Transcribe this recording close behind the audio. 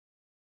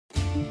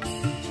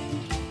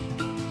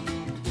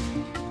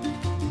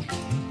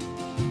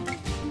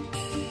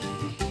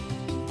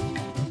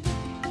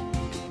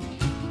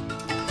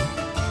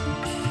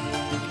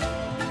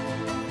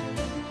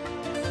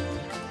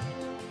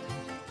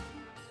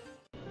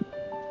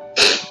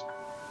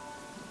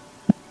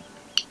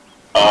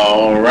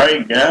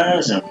Alright,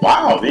 guys, and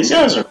wow, these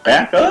guys are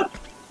back up?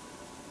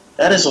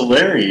 That is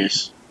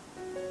hilarious.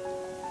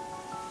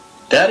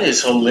 That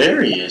is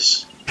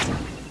hilarious.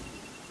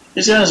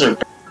 These guys are...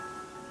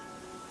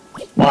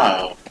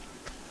 Wow.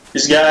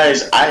 These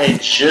guys, I had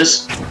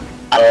just...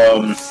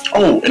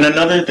 oh, and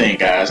another thing,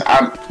 guys.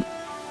 I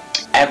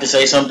have to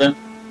say something.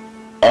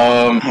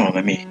 Hold on,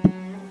 let me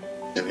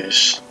do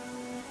this.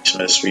 Some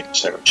of the sweet and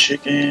sour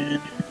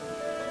chicken.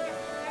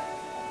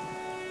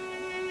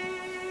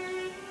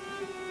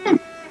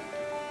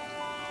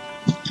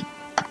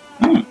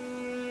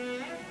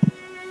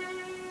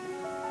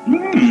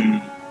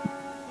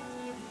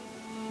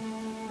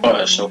 Oh,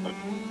 that's so good.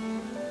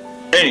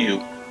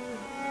 Anywho,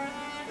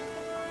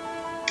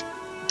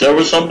 there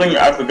was something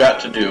I forgot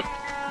to do.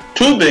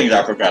 Two things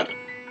I forgot to do.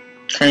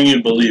 Can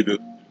you believe it?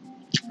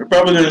 You're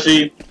probably gonna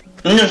see.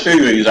 I'm gonna show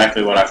you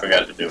exactly what I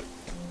forgot to do.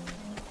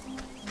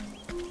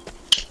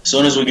 As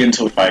soon as we get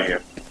into a fight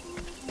here.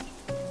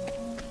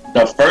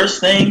 The first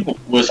thing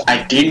was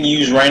I didn't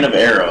use Rain of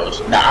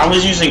Arrows. Now I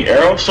was using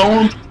Arrow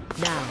Storm,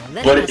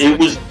 but it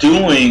was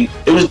doing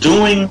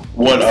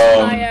what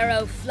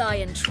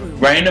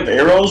Rain of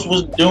Arrows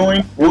was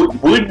doing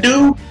would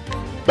do,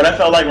 but I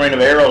felt like Rain of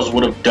Arrows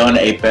would have done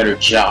a better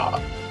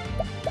job.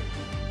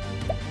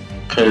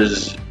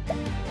 Cause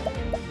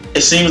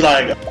it seems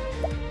like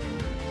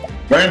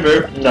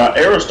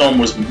Arrow Storm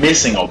was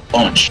missing a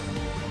bunch.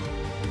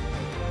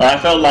 I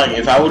felt like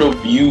if I would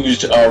have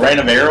used Rain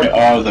of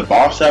Arrow, the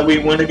boss that we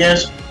went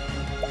against,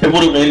 it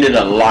would have ended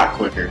a lot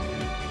quicker.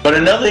 But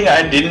another thing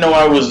I didn't know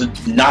I was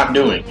not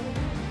doing,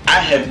 I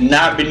have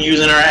not been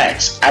using her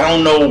axe. I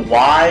don't know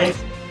why,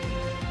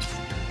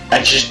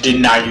 I just did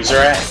not use her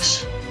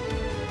axe.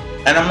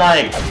 And I'm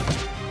like,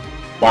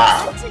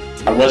 wow,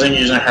 I wasn't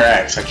using her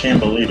axe, I can't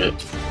believe it.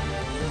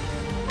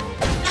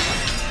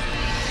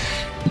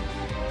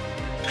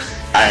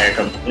 I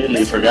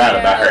completely forgot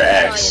about her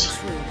axe.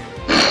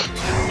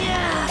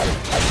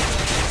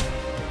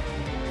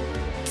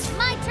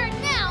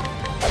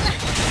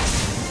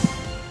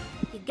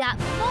 Got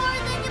more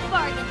than you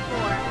bargained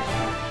for.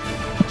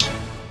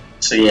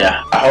 So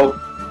yeah, I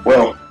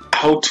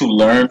hope to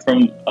learn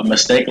from a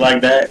mistake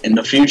like that in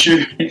the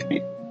future.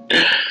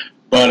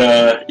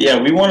 But yeah,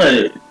 we want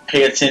to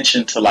pay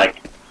attention to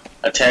like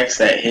attacks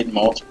that hit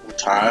multiple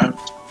times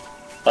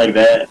like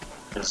that,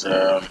 because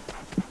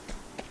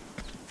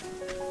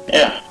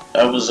yeah,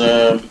 that was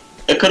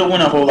it could have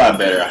went a whole lot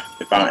better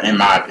in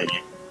my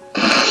opinion.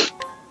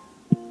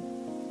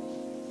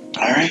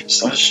 All right,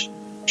 so let's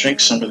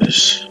drink some of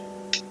this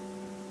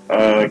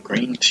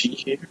green tea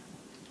here.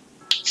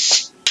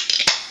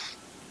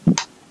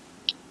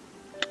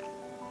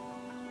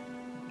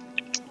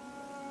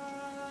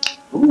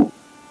 Ooh,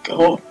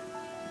 go.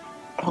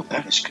 Oh,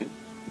 that is good.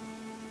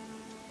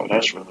 Oh,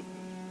 that's really good.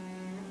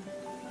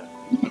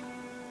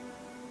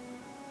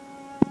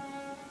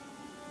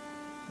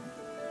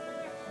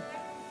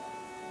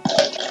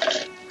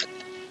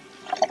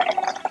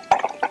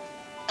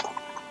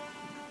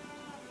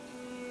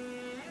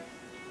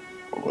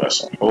 Oh,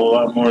 that's a whole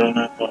lot more than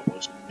I thought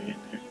was going to be in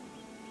there.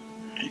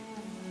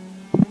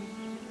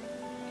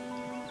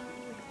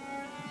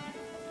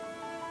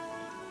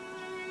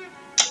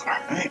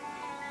 Alright.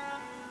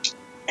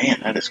 Man,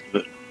 that is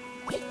good.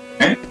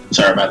 Okay.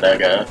 Sorry about that,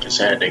 guys. Just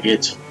had to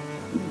get some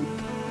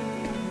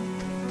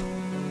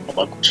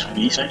local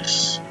Chinese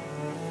ice.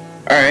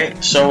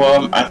 Alright,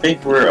 so I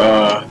think we're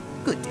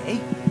Good day.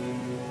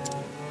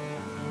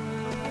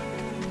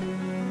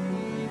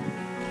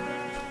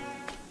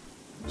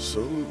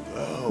 So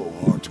thou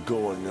art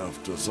going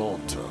after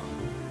Zonta.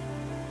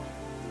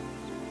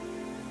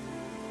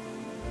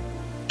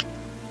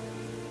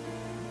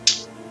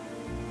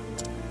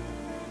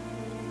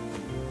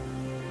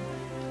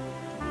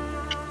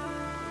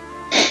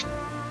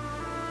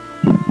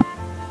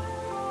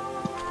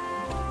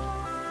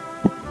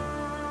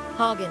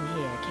 Hagen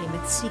here came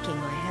at seeking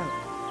my help.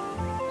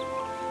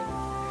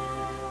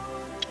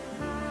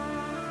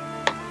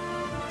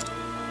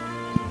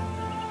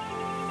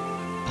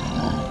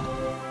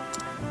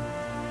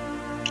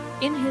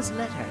 In his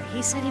letter,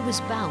 he said he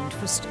was bound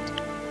for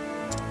Stud.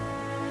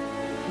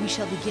 We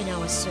shall begin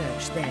our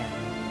search there.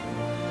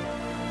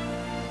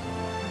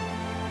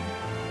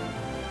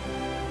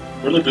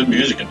 really good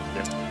music in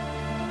there.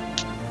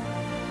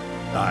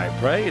 I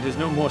pray it is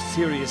no more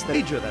serious than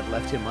Major that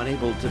left him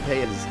unable to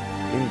pay his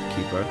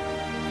innkeeper.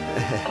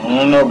 I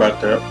don't know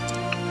about that.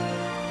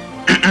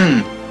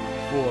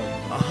 For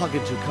a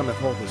Hagen to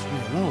cometh all this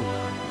way alone,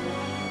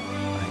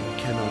 I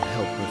cannot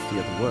help but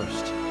fear the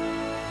worst.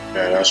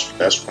 Yeah,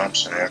 that's what I'm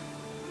saying.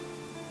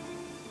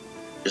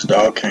 His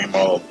dog came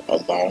all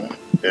alone.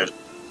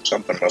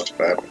 Something must have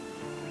happened.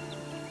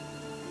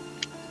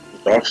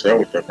 His dog still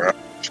with him, right?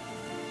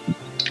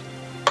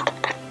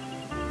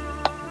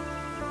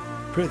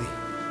 Prithee,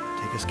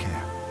 take us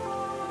care.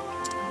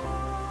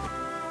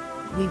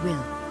 We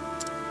will.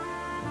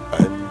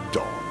 And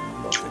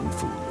Dawn, nothing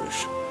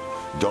foolish.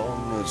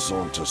 Dawn as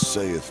Zonta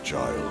saith,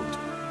 child,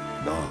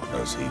 not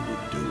as he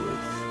would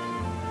doeth.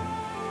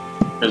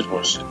 His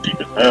voice is deep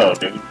as hell,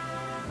 dude.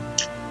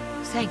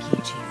 Thank you,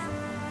 Chief.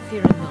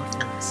 Fear him not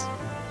for us.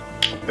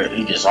 But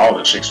he gets all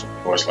the chicks with a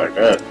voice like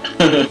that.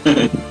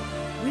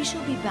 We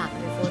shall be back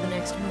before the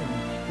next moon,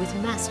 with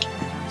Master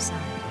at our side.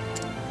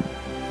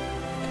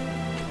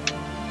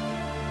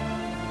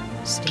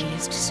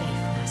 Stayest safe,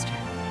 Master.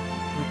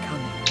 We're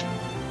coming.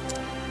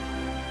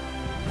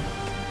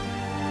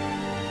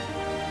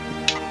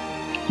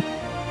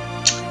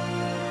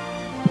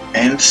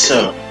 And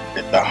so,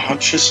 the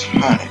huntress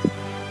Honey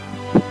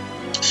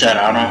set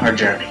out on her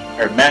journey,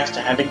 her master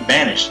having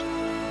vanished,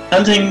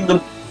 hunting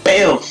the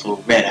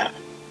baleful Red Eye.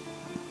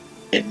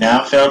 It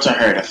now fell to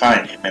her to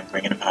find him and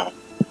bring him home.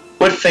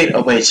 What fate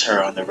awaits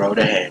her on the road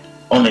ahead,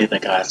 only the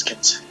gods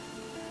can say.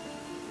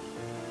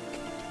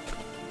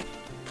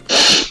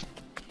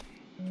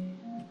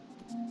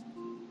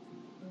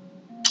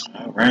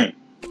 Alright.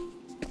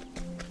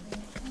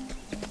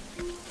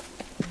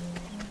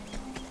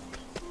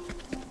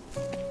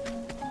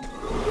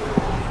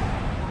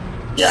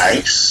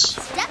 Yikes.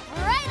 Step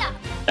right up.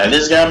 Now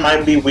this guy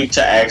might be weak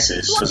to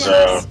axes, cause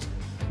oh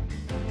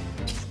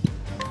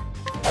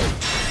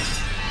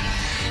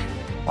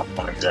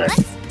my god.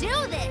 Let's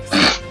do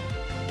this.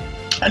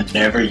 I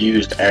never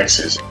used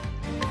axes.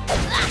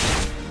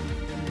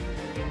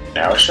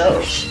 Now it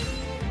shows.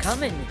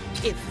 Coming,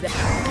 if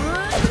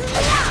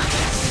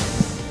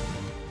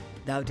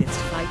thou didst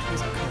fight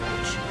with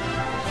courage.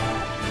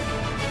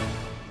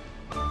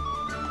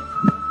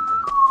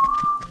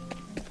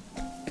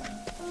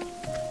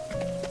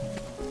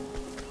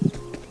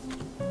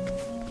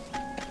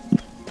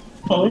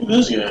 Oh, look at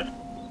this guy.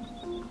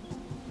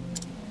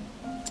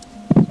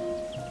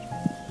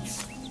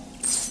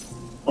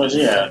 Where's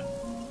he at?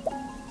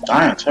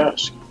 Dying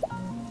Tusk.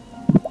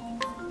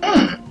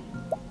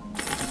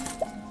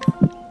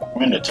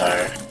 Wind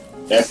attire.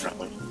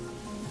 Definitely.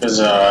 Because,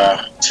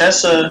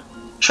 Tressa.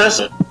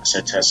 I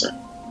said Tessa.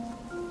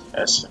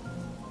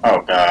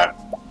 Oh, God.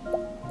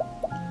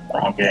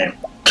 Wrong game.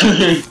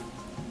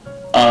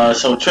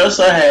 So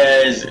Tressa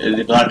has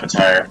the black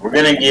attire. We're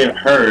gonna give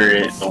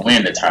her the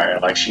wind attire,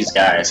 like she's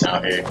guys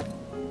out here.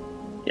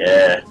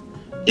 Yeah.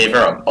 Gave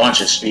her a bunch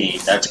of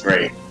speed. That's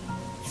great.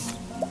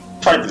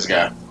 Fight this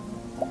guy.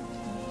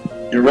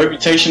 Your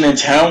reputation in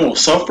town will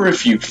suffer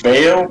if you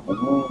fail.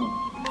 Ooh.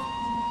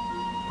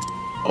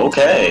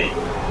 Okay.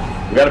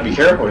 We gotta be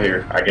careful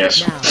here, I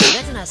guess. Now,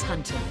 let us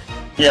hunt him.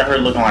 Yeah, her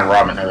looking like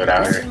Robin Hood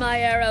out here. My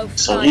arrow.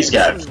 So he's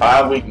got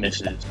 5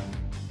 weaknesses.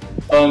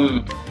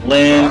 Lynn,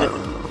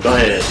 go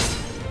ahead.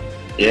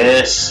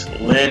 Yes,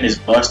 Lynn is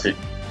busted.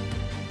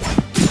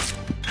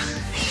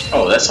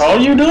 Oh, that's all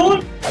you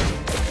doing?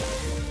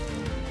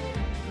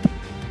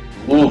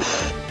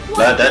 Oof.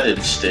 Glad that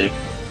didn't stick.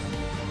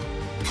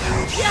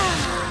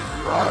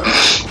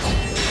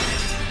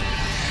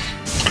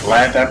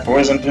 Glad that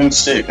poison didn't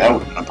stick. That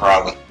would have been a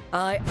problem.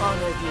 I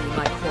honor thee,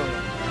 my quarry.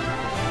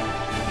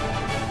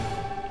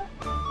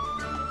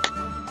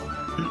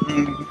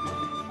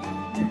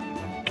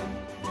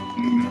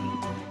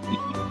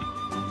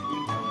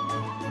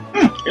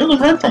 It was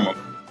right from him.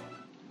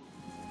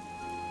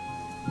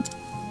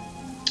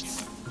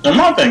 And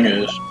my thing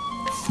is,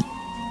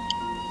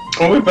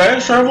 can we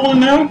fast travel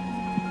now?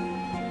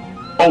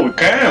 Oh, we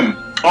can.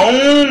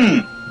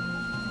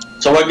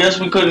 So I guess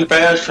we couldn't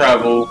fast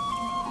travel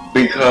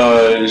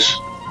because,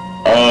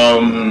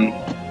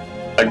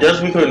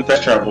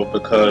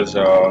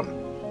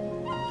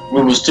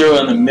 we were still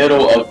in the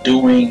middle of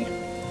doing,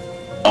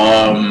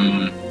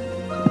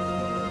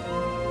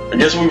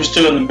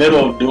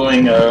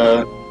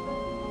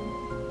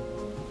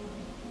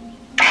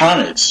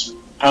 Hunnits.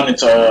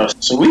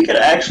 So we could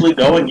actually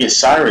go and get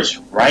Cyrus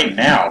right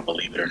now,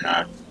 believe it or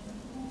not.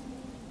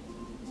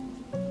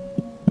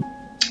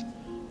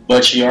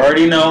 But you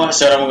already know, I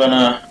said I'm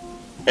gonna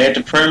head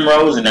to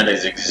Primrose, and that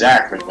is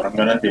exactly what I'm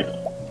gonna do.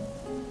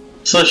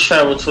 So let's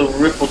travel to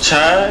Ripple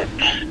Tide.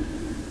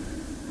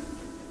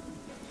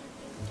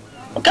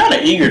 I'm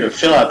kinda eager to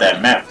fill out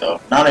that map though,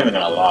 not even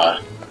gonna lie.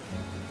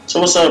 So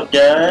what's up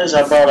guys?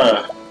 I brought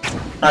a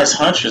nice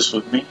huntress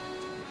with me.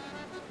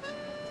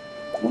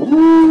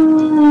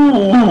 Ooh.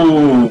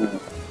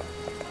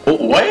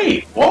 Oh,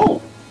 wait,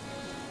 whoa.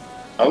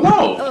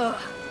 Hello.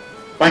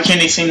 Why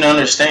can't he seem to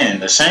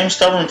understand? The same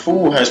stubborn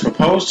fool has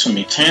proposed to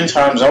me 10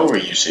 times over,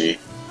 you see.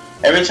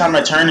 Every time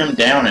I turn him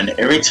down, and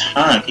every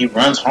time he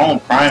runs home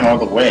crying all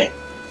the way.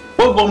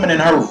 What woman in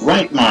her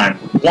right mind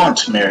would want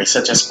to marry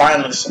such a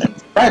spineless and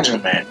fragile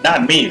man?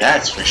 Not me,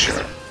 that's for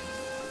sure.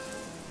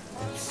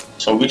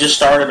 So we just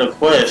started a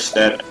quest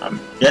that I'm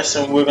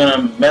guessing we're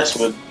gonna mess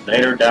with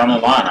later down the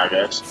line, I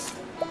guess.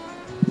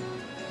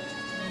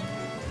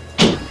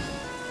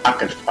 I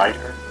could fight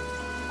her.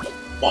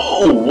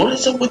 Whoa, what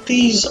is up with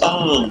these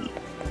level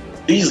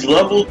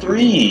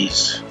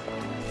 3s?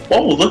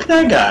 Whoa, look at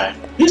that guy.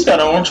 He's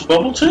got an orange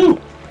bubble too.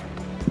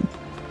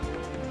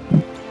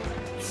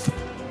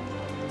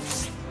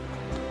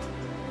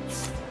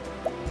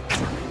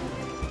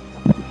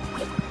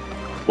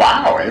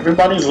 Wow,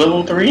 everybody's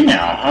level 3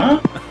 now,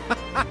 huh?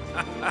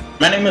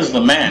 My name is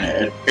LeMan,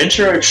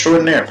 adventurer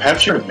extraordinaire.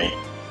 Perhaps you're with me.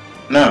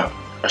 No,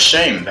 a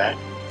shame that.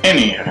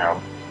 Anyhow,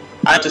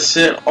 I have to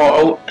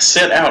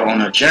set out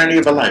on a journey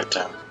of a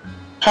lifetime.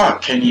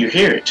 Hark, can you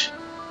hear it?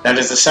 That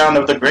is the sound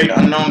of the great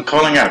unknown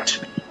calling out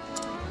to me.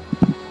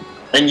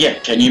 And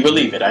yet, can you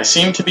believe it? I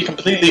seem to be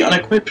completely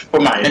unequipped for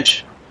my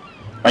adventure.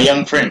 My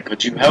young friend,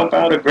 could you help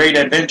out a great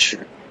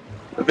adventurer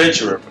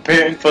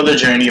preparing for the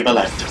journey of a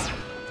lifetime?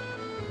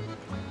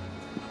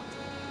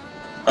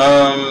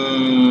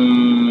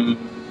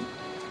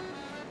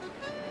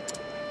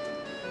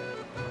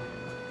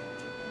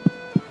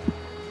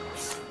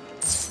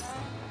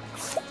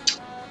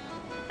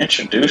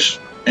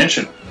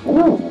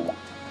 Ooh.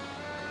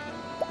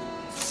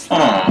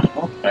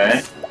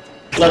 Okay.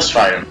 Let's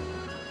fight him.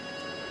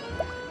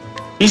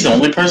 He's the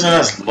only person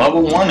that's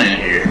level 1 in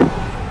here.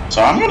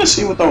 So I'm gonna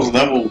see what those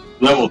level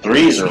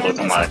 3s are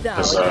looking like.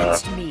 Cause,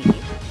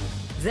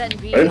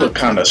 they look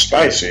kinda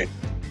spicy.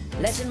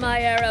 Letting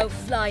my arrow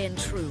fly and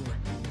true.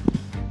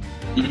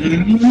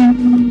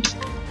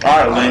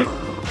 Alright,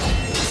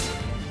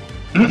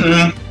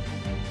 Link.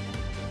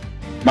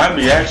 Might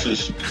be actually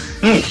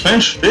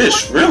clenched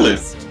fish, really.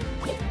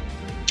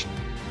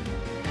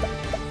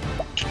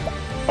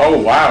 Oh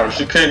wow,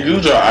 she can't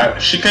use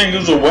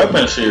her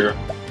weapons here.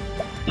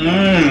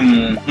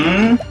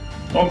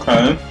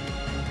 Okay.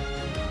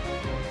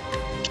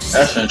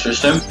 That's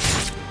interesting.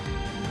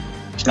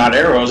 It's not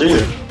arrows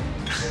either.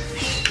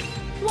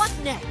 What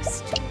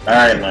next?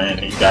 Alright, Lane,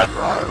 you got it.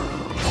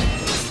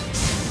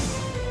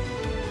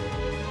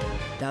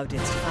 Thou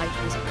didst fight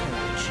with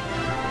courage.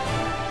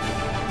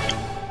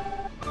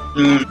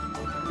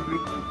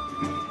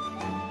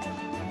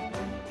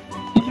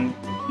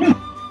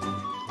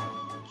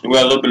 So we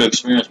got a little bit of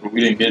experience, but we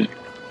didn't get it.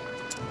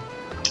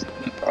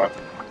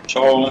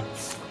 So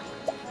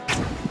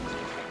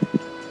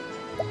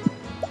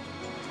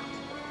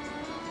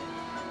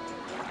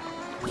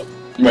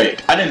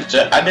wait, I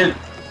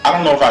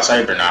don't know if I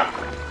saved or not.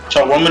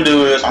 So what I'm gonna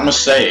do is I'm gonna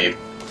save,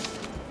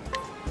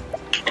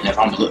 and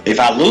if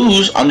I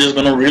lose, I'm just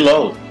gonna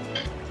reload.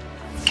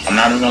 I'm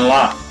not even gonna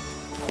lie.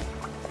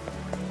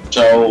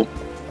 So,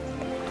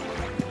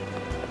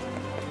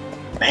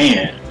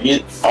 man,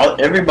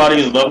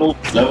 everybody's level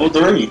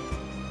 3.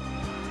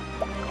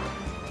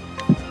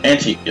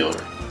 Antique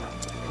Guilder.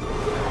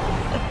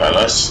 Okay,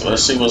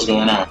 let's see what's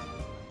going on.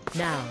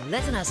 Now,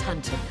 letting us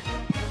hunt him.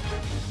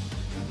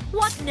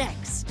 What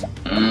next?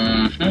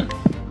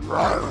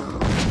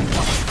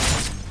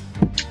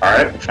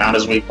 Alright, we found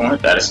his weak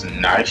point. That is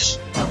nice.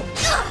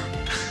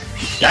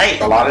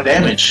 Yikes, a lot of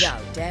damage. Thou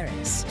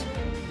darest.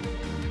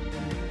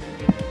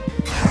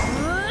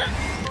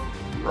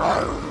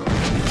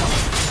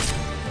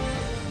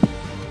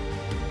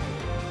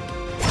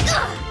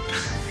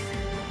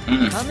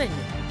 Coming.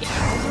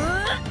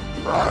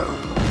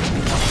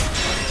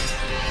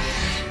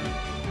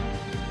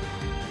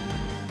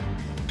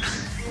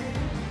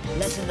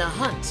 Letting the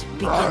hunt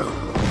begin.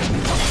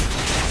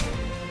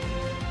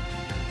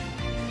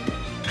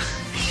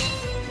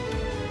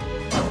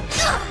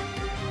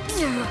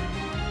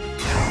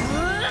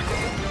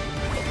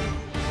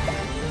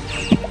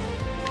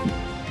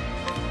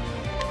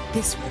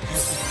 This will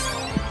help.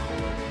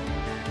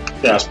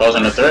 Yeah, I suppose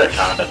in the third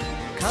kinda.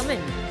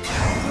 Coming.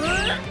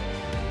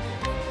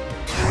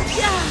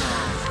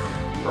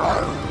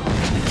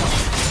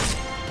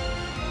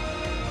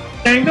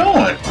 Ain't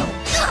going.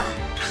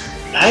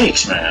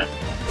 Yikes, man.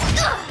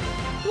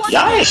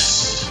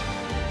 Yikes.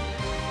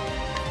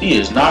 He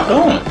is not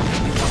going.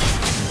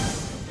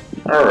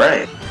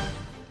 Alright.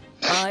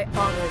 I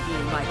honor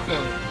thee, my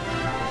queen.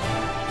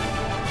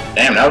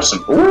 Damn, that was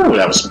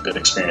some good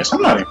experience.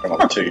 I'm not even gonna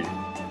lie to you.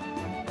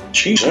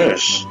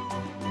 Jesus.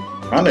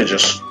 Why they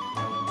just...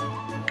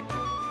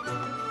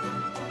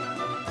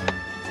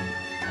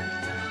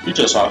 You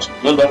just saw some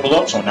good level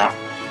ups on now.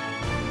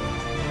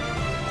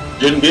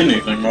 Didn't get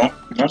anything wrong.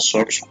 That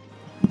sucks.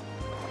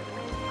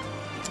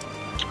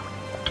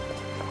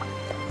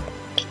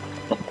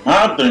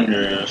 My thing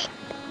is,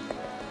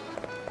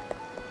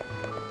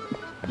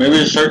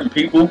 maybe certain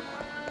people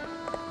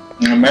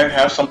may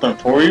have something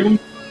for you.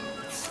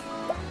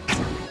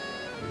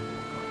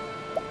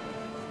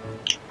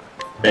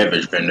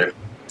 Beverage vendor.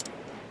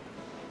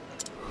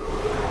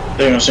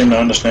 They don't seem to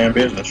understand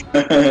business.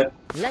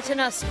 Letting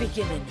us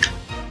begin.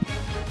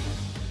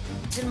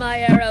 Letting my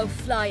arrow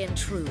fly and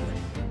true.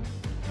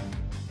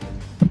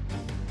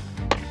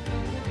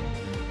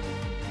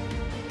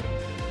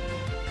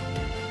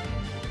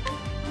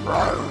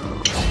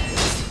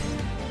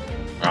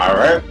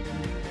 Alright.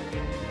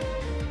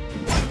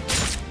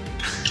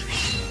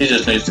 He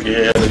just needs to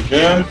get out of the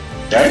gym.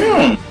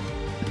 Damn!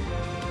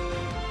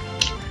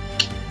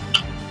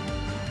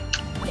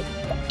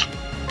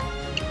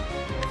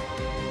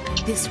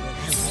 This will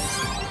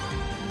help.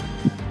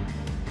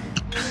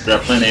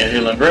 Got plenty of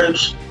healing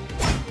grapes.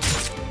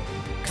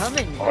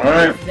 Coming.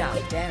 Alright. Thou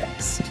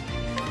darest.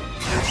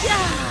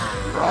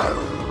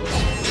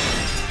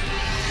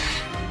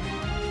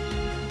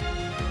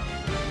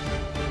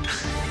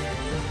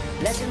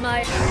 Letting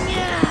my...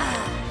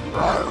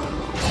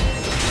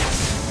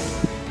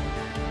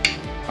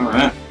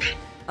 Alright.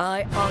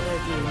 I honor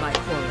thee, my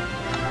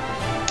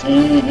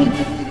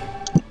queen.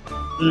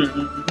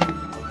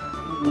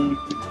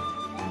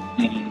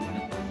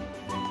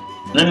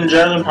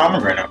 Jasmine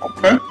pomegranate,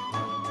 okay.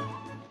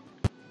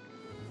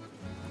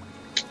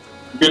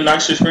 Get a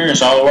nice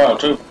experience all the while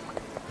too.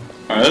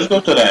 Alright, let's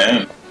go to that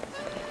end.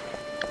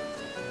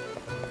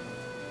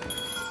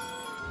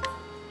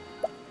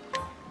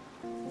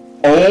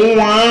 Oh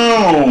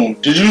wow!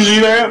 Did you see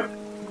that?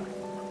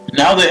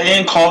 Now the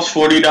end costs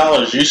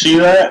 $40. You see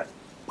that?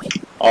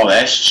 Oh,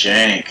 that's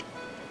jank.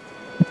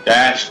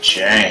 That's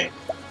jank.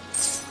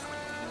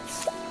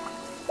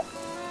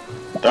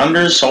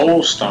 Thunder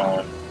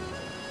Soulstone.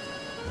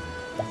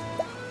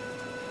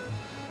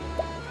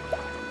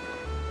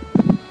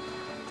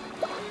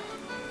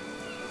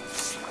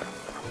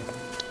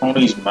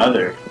 Tony's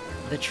mother.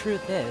 The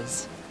truth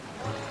is,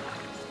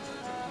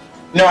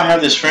 you know, I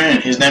have this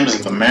friend. His name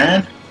is the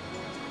Man.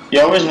 He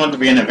always wanted to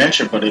be an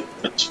adventurer, but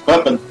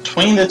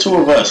between the two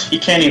of us, he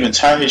can't even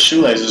tie his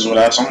shoelaces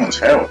without someone's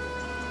help.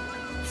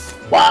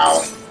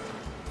 Wow.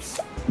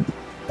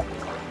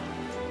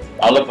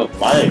 All up of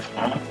life,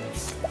 huh?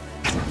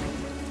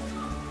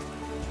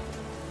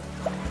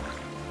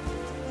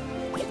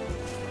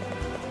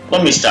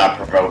 Let me stop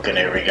provoking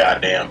every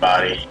goddamn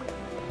body.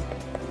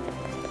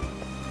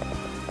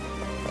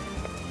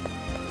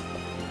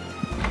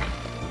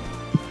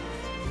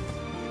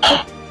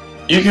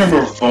 You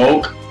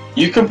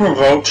can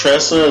provoke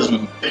Tressa's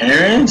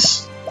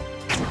parents?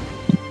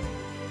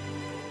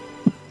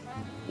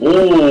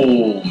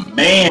 Oh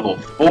man,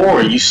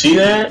 before you see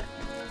that?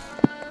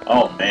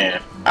 Oh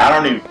man, I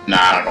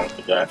don't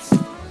do that.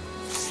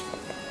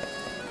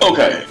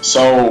 Okay,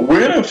 so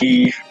we're gonna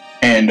see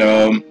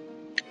and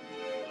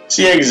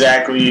see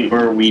exactly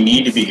where we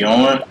need to be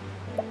going.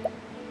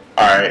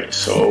 Alright,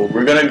 so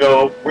we're gonna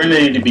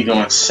need to be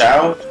going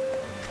south.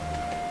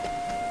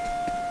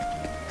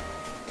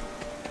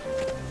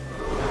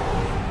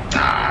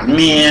 Ah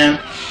man.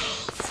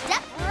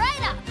 Step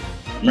right up.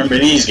 Remember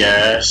these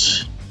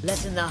guys.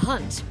 letting the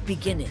hunt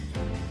begin.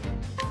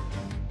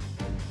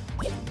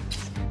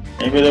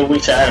 Maybe they're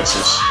weak to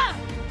axes.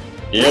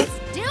 Yep. Let's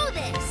do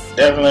this.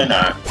 Definitely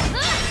not.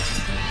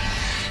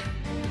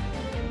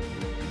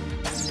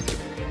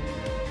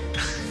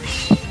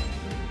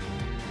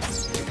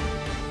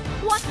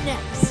 What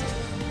next?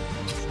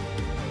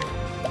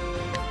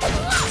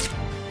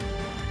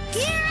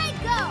 Here I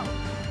go.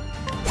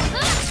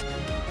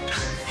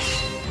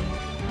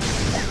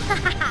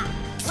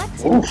 What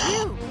to Oof.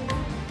 do?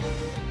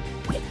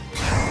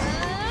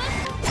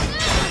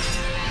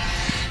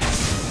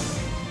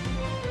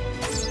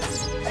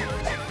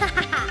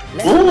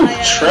 Ooh,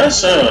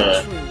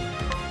 Tressa.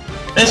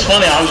 It's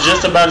funny, I was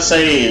just about to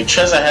say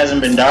Tressa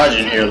hasn't been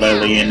dodging here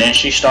lately, and then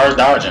she starts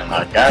dodging.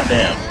 Like,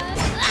 goddamn.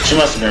 She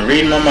must have been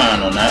reading my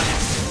mind on that.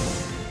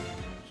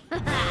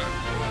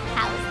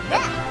 How's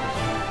that?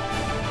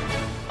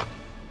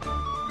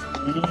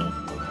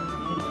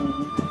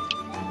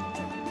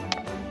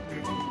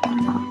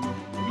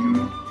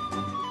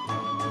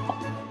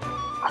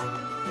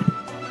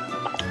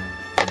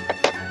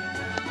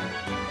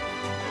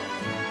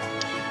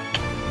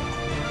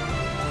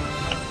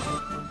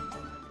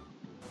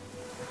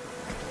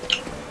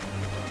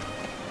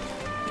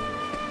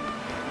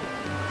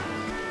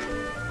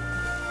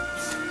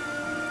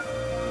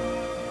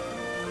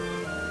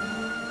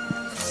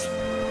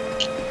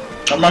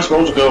 How am I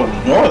supposed to go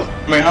north?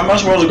 I mean, how am I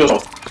supposed to go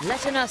south?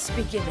 Letting us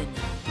begin.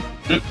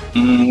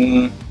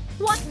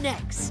 What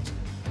next?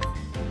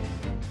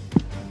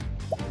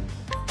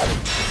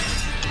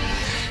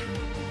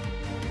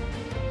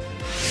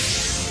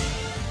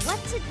 What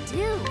to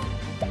do?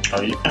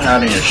 Oh, you can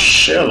hide in your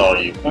shell all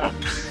you want.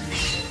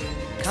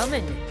 Come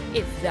in,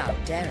 if thou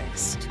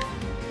darest.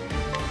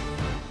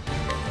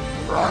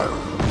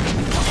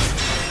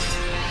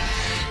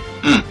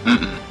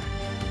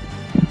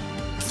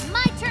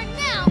 My turn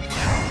now.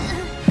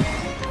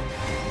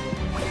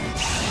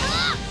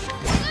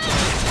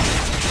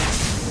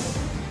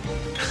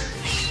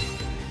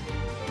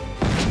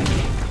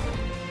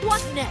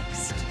 What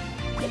next?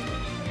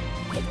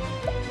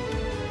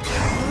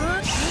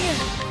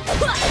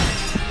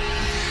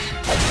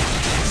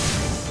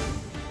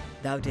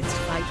 Thou didst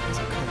fight with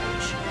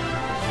courage.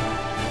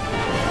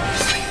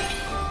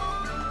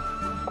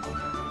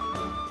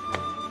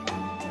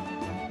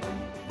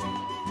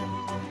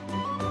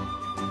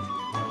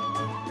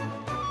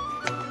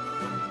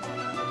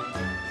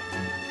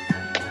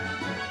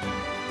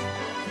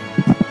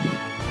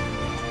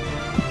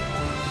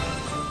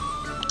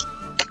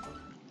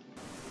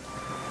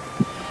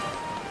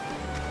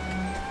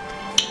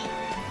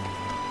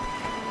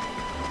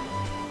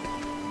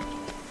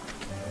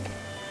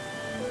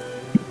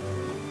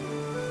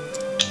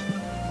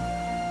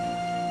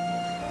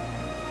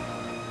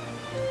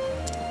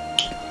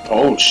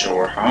 Oh,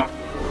 sure, huh?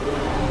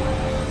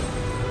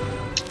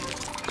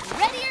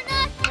 Ready or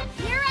not,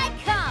 here I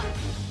come.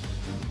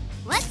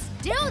 Let's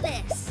do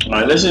this.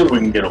 Alright, let's see if we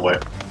can get away.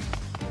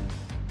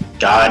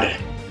 God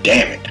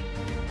damn it.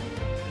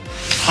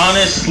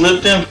 Honest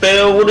slipped and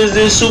fell. What is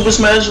this Super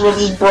Smash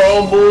Bros.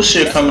 Brawl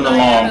bullshit coming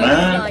along,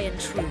 man?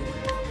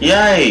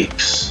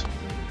 Yikes.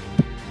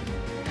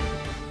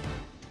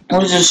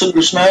 Was it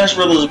Super Smash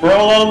Brothers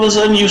Brawl? All of a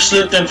sudden you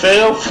slipped and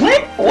fell?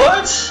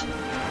 What?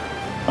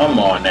 Come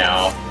on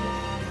now.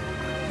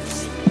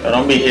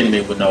 Don't be hitting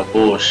me with no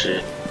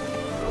bullshit.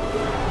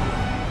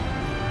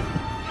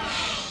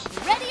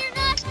 Ready or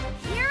not,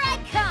 here I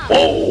come.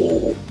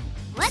 Whoa.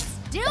 Let's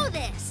do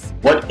this.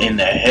 What in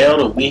the hell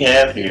do we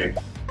have here?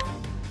 The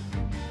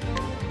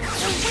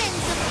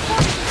winds of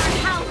fortune are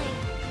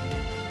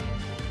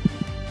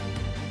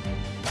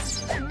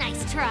howling.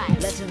 Nice try.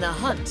 Letting the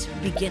hunt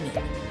begin.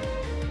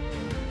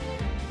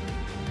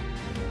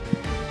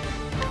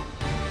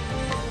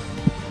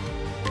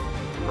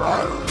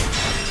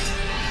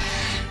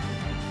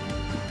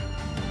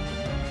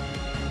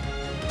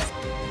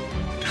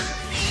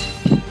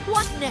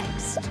 What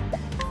next?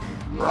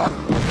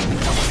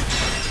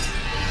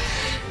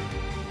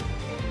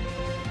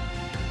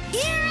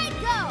 Here I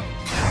go.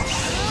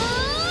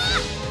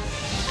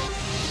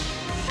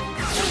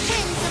 The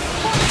winds of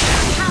fortune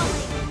are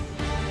howling.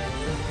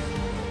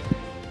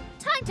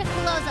 Time to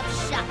close up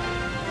shop.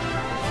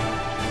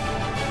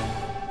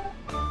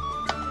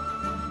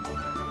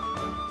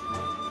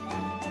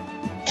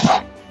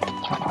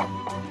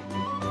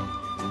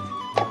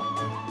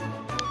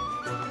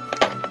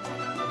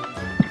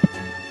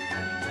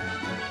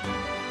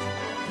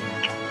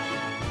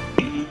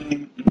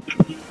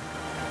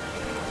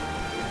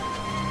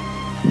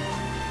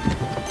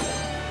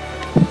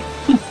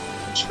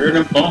 Spirit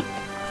and bump.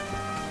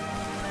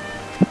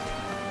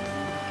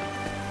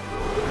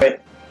 Hey.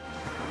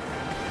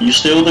 You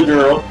still the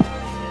girl.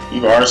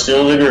 You are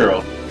still the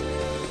girl.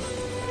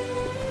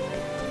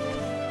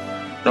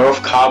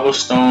 North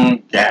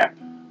Cobblestone Gap.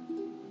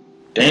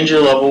 Danger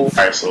level.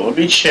 Alright, so let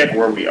me check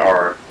where we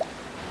are.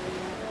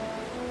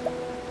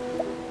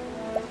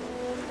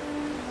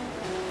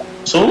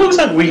 So it looks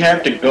like we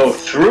have to go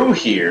through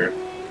here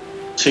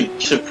to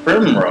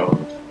Primrose.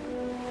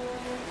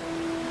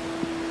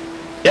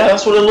 Yeah,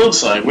 that's what it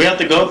looks like. We have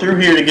to go through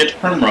here to get to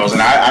Primrose,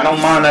 and I don't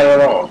mind that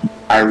at all.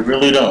 I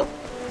really don't.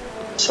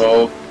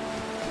 So,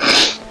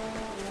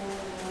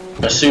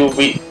 let's see what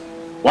we...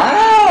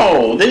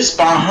 Wow! This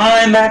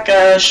behind that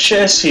guy's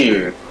chest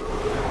here.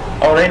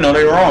 Oh, they know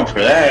they're wrong for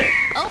that.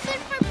 Open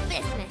for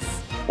business.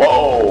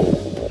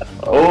 Whoa.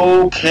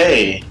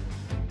 Okay.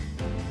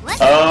 Let's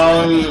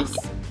do this.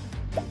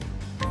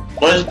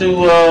 Let's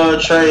do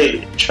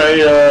trade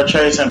Tempest.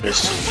 The winds of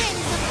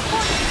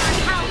fortune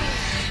are howling.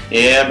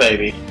 Yeah,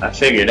 baby. I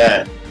figured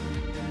that.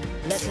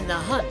 Letting the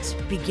hunt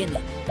begin.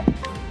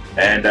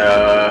 And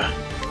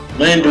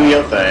Lynn, do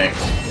your thing.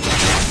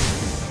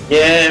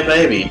 Yeah,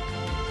 baby.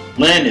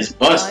 Lynn is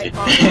busted.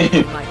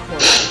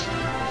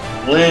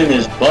 Lynn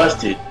is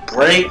busted.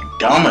 Great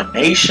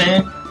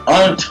domination,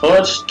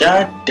 untouched.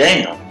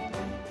 Goddamn.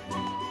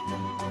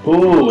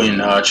 Ooh,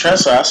 and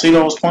Tressa, I see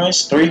those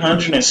points.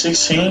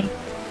 316.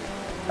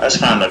 That's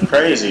kind of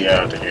crazy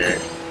out here.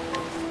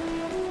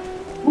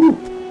 Ooh.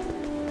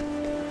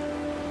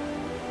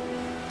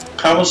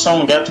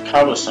 Cobblestone got the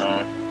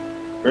Cobblestone.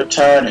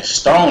 Riptide and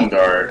Stone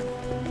Guard.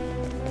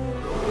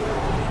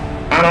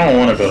 I don't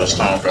want to go to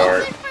Stone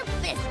Guard. Open for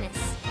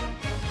business.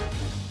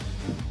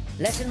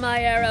 Letting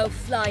my arrow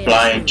fly.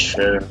 Flying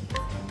true.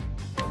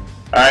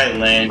 Alright,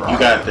 Lynn, you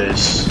got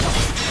this.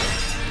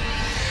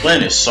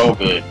 Lynn is so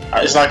good.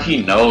 It's like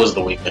he knows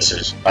the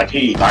weaknesses.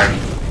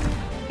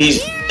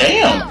 He's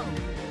damn.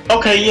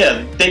 Okay,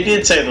 yeah, they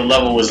did say the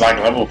level was like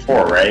level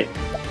 4, right?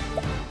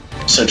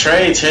 So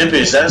trade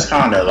Tempest, that's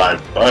kind of like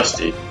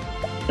busted.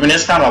 I mean,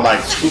 it's kind of like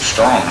too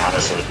strong,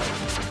 honestly.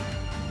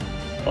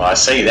 Well, I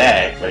say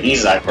that, but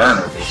he's like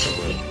vulnerable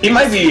to it. He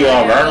might be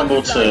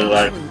vulnerable to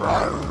like.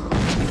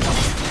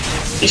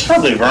 He's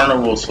probably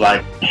vulnerable to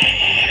like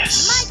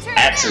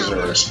axes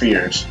or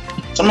spears.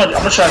 So I'm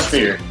gonna try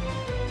spear.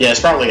 Yeah, it's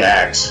probably an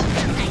axe.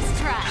 Nice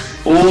try.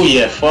 Ooh,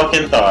 yeah,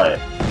 fucking thought.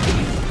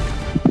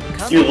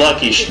 You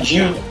lucky,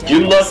 you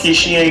lucky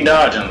she ain't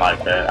dodging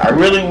like that. I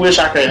really wish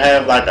I could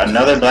have like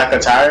another black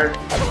attire.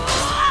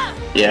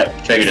 Yeah,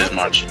 figured as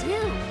much.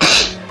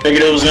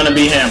 Figured it was gonna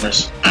be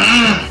hammers.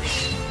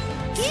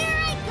 Here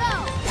I go.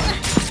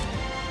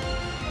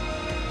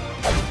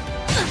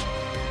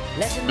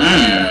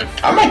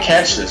 I might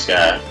catch this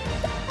guy.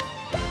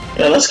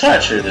 Yeah, let's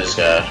capture this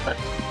guy.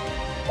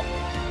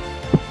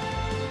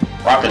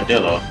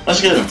 Rockadillo.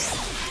 Let's get him.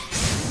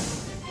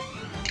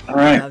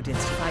 Alright.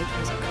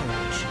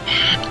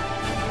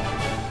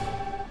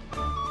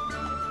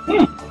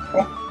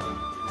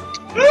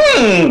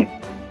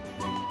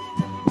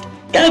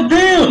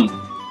 Goddamn!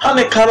 How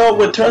they caught up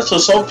with Tressa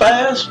so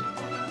fast?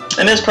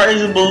 And it's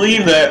crazy to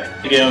believe that,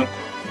 again.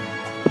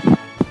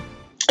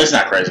 It's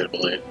not crazy to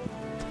believe.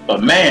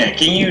 But man,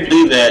 can you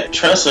believe that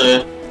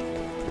Tressa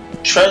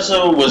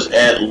was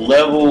at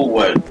level,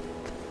 what,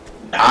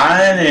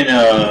 9 and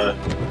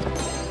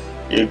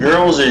your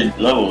girl was at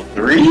level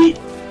 3?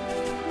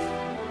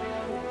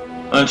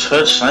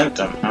 Untouched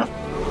Sanctum, huh?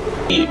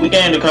 We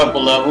gained a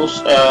couple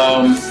levels,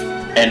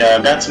 and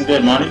got some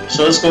good money.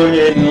 So let's go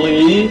ahead and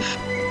leave.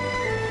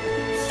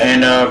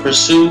 And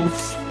pursue.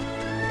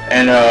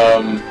 And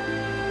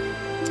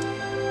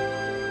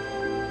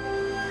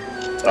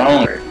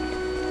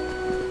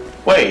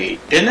Wait,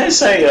 didn't they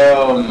say, Ready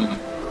or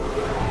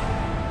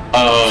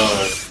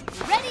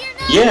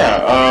not?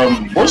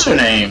 yeah, what's her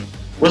name?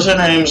 What's her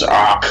name's?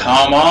 Oh,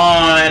 come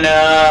on,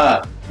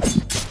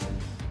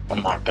 oh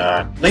my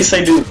god. At least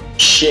they do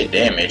shit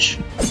damage.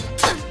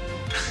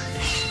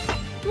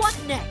 What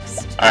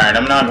next? Alright,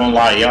 I'm not gonna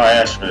lie, y'all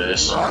asked for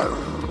this.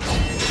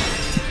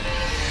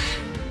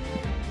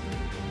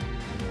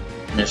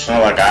 It's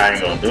not like I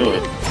ain't gonna do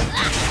it.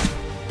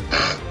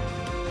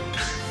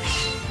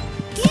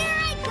 Here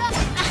I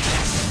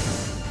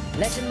go.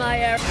 Letting my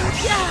air.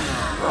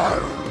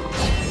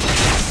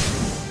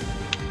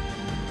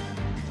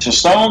 So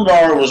Stone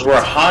Guard was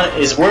where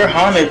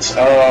Hauned's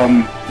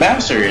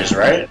master is,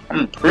 right?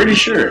 I'm pretty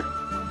sure.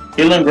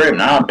 Healing Grape,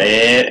 not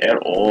bad at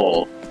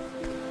all.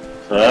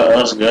 So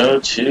let's go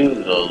to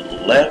the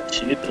left,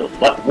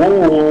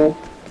 Whoa,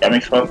 got me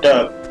fucked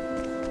up.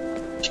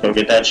 Let's go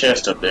get that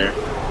chest up there.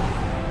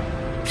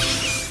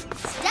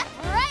 Step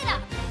right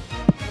up.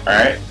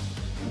 Alright.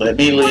 Let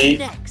me leave.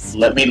 next?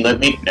 Let me,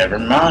 never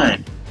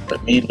mind.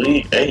 Let me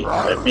leave. Hey,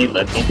 let me,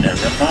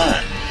 never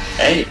mind.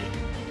 Hey.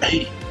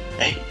 Hey.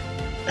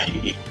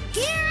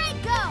 Here I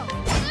go.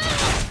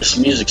 This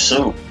music's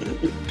so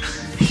good.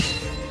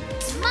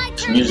 It's my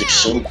This turn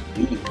music's now. so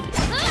good.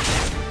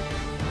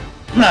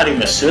 I'm not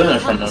even stealing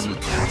from them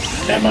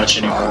that much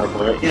anymore,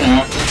 but, you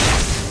know.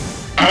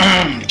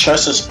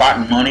 Trust is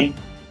spotting money.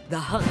 The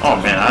hunt. Oh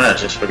man, I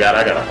just forgot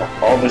I gotta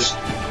all this.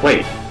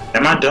 Wait,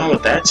 am I done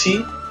with that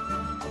tea?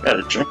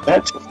 Gotta drink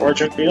that tea before I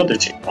drink the other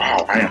tea.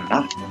 Wow, I am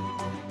not.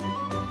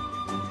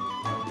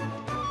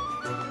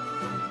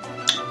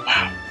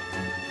 Wow.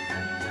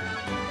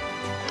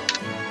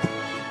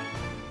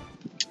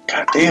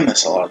 God damn,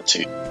 that's a lot of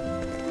tea.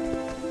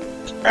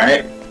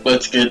 Alright,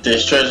 let's get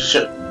this treasure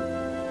chest.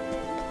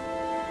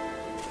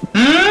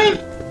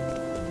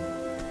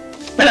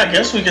 Man, I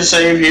guess we can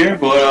save here,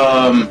 but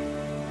I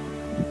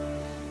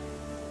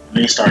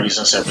need to start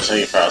using separate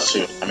save files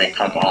too. I mean,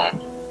 come on.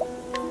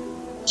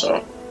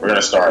 So we're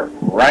gonna start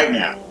right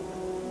now.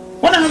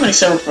 Wonder how many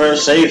separate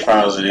save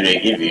files do they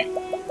give you?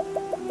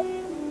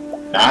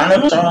 9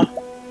 of them?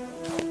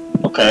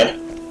 Okay,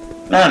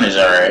 9 is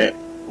alright.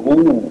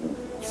 Ooh,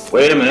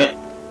 wait a minute.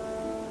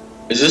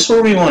 Is this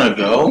where we want to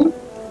go?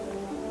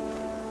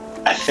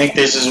 I think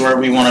this is where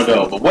we want to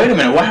go. But wait a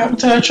minute, what happened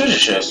to that treasure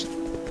chest?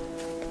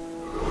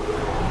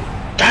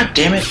 God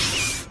damn it!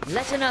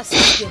 Letting us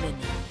begin.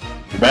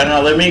 You better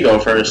not let me go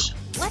first.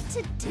 What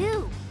to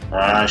do?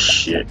 Ah,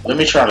 shit. Let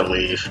me try to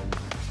leave.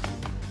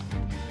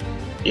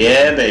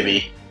 Yeah,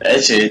 baby.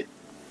 That's it.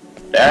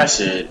 That's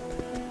it.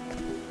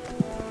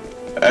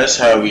 That's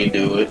how we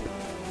do it.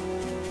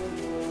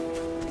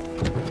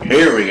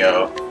 Here we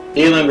go.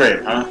 Healing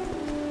Grape, huh?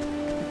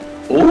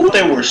 Ooh,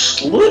 they were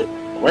slit.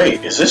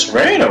 Wait, is this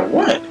red or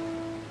what?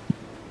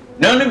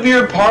 None of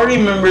your party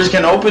members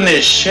can open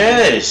this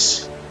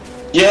chest.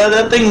 Yeah,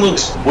 that thing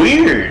looks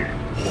weird.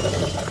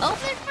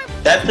 Open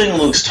for That thing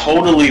looks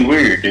totally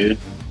weird, dude.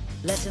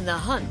 Letting the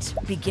hunt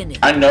begin.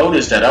 I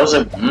noticed that. I was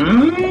like,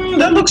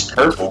 that looks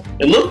purple.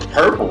 It looked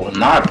purple in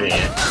my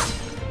opinion.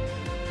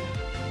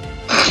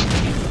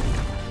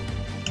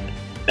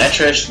 That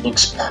trash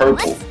looks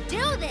purple. Let's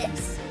do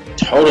this.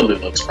 Totally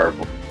looks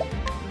purple.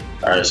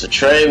 Alright, so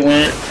Trey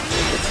went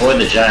before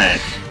the giant.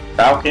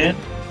 Falcon?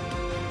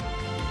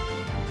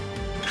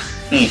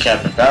 He ain't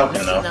Captain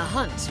Falcon Letting the though.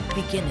 hunt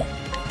begin.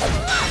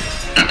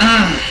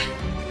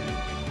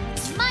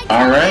 It's my turn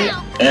Alright,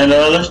 now. and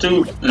let's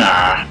do...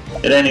 Nah,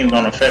 it ain't even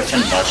gonna affect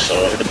him much, so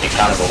it'll be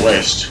kind of a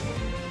waste.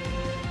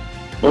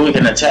 But we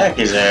can attack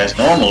his ass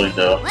normally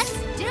though. Let's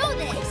do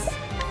this.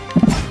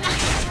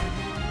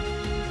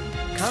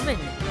 Coming.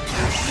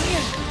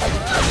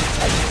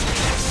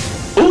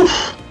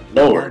 Oof!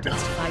 Lord.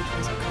 This fight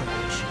is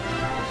courage.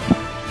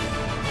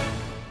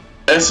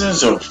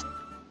 Essence of...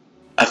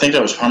 I think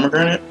that was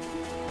pomegranate?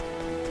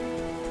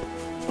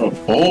 Oh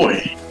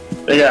boy.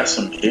 They got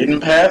some hidden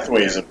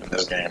pathways up in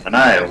this game, and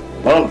I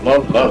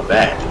love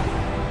that.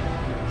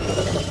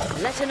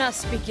 Letting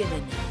us begin.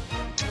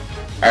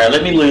 Alright,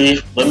 let me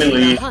leave. Let me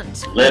leave. The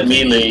hunt. Let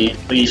me leave.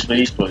 Please,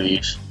 please,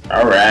 please.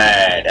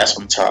 Alright, that's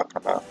what I'm talking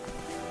about.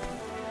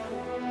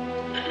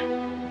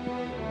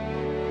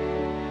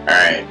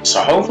 Alright,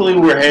 so hopefully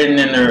we're heading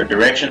in the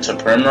direction to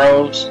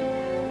Primrose.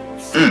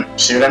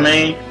 See what I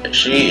mean?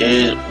 She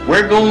is...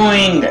 We're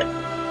going...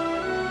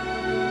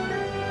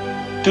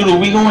 Dude, are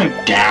we going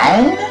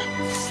down?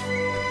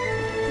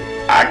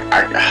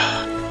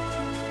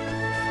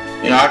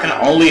 You know, I can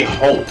only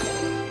hope.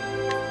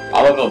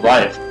 All of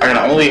life, I can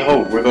only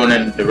hope we're going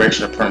in the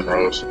direction of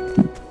Primrose.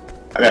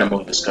 I gotta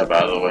move this cup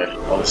out of the way.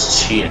 Oh, this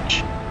is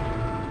huge.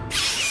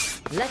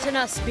 Letting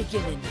us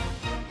begin.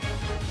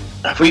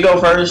 If we go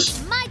first...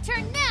 It's my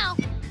turn now.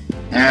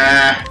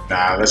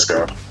 Nah, let's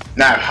go.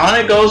 Now, if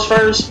Haunted goes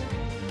first...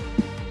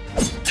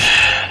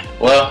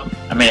 Well,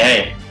 I mean,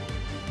 hey.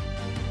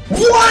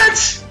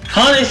 What?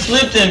 Haunted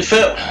slipped and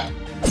fell...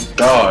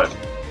 God.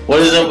 What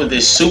is up with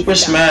this Super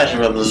Smash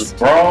Brothers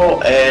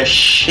brawl ass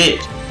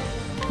shit?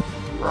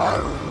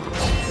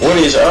 What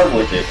is up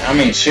with it? I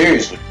mean,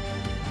 seriously.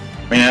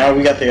 mean, now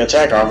we got the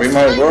attack off. We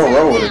might as well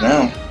roll with it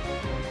now.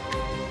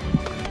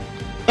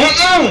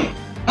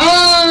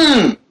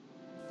 Oh,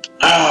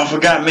 I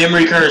forgot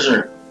memory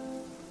cursor.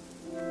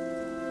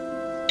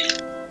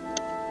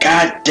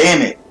 God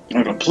damn it.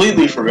 I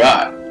completely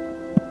forgot.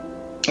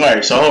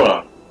 Alright, so hold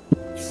on.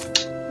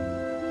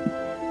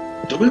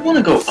 Do we want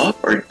to go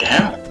up or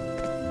down?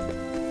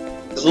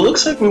 Because it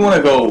looks like we want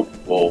to go...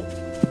 Whoa.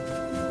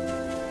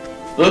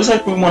 It looks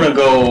like we want to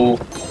go...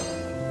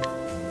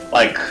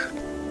 like...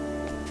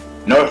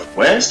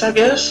 northwest, I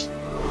guess?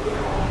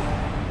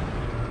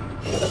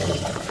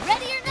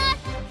 Ready or not,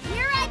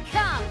 here I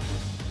come.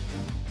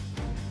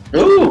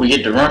 Ooh, we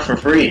get to run for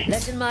free.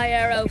 Letting my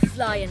arrow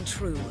fly and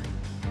true.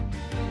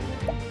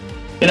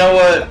 You know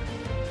what?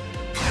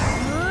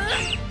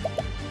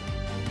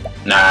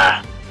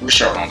 Nah, we're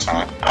short on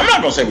time. I'm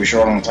not gonna say we're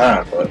short on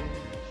time, but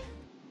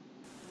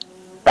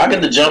if I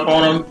get to jump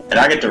on him and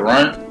I get to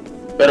run,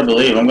 better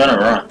believe I'm gonna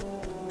run.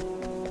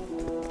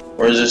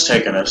 Where is this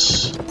taking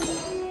us?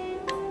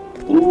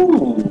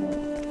 Ooh,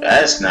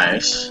 that's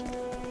nice.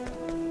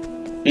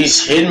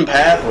 These hidden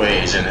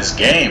pathways in this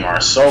game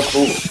are so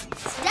cool.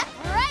 Step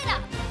right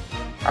up.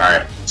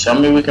 Alright, tell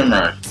me we can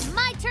run.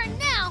 My turn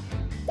now.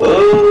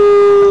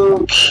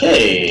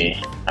 Okay,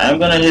 I'm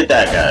gonna hit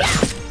that guy.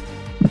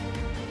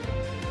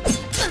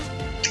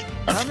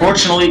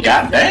 Unfortunately,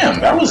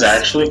 goddamn, that was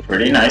actually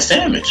pretty nice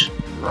damage.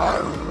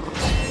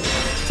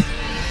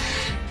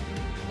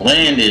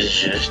 Land is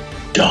just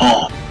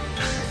dumb.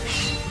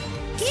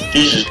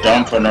 He's just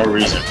dumb for no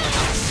reason.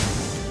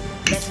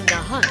 Letting the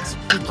hunt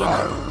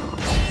begin.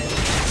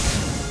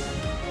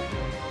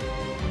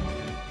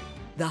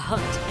 The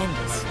hunt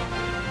ends.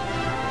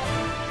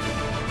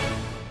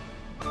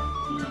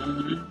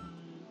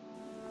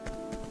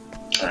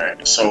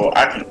 Alright, so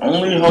I can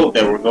only hope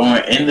that we're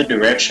going in the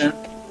direction.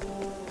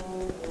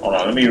 Hold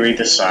on, let me read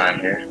the sign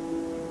here.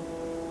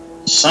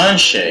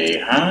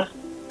 Sunshade, huh?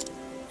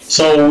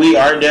 So we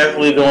are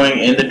definitely going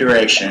in the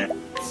direction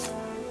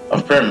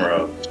of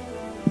Primrose.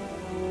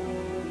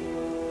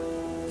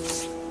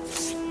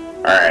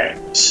 Alright,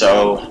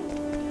 so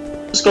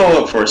let's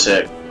go up for a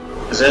sec.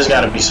 Because there's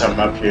gotta be something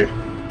up here.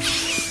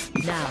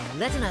 Now,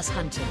 letting us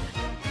hunt him.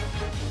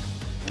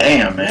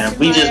 Damn, man,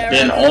 we just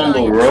been on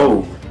the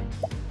road.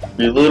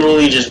 We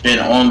literally just been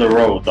on the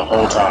road the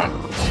whole time.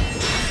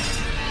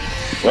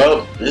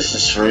 Well, this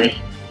is free.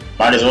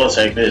 Might as well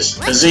take this.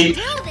 Cause see,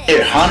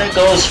 if Haunted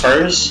goes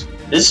first,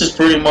 this is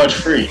pretty much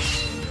free.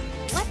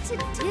 What to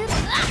do?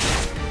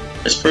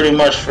 It's pretty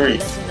much free.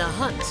 Letting the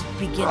hunt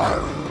begin.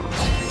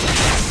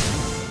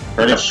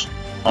 Pretty much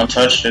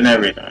untouched and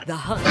everything. The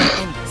hunt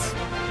ends.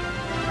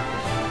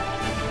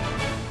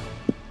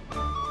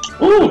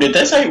 Ooh, did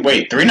that say,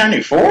 wait,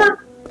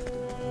 394?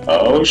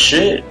 Oh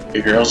shit,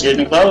 your girl's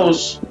getting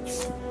close.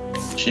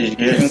 She's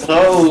getting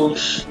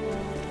close.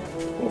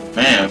 Oh,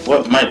 man,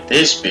 what might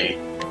this be?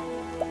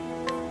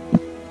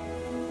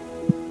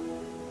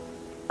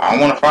 I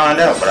want to find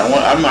out, but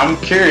I'm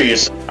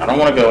curious. I don't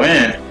want to go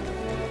in.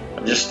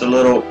 I'm just a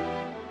little,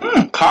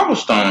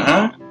 cobblestone,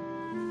 huh?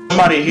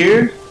 Somebody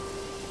here?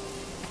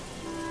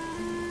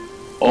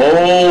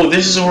 Oh,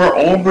 this is where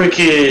Ulbrich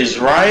is,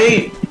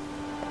 right?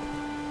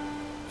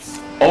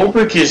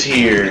 Ulbrich is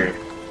here.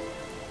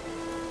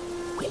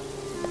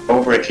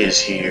 Ulbrich is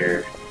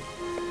here.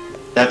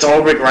 That's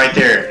Ulbrich right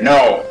there.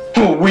 No.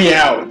 We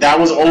out. That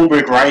was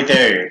Ulbrich right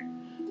there.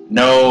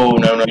 No.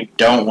 We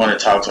don't want to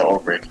talk to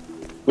Ulbrich.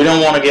 We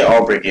don't want to get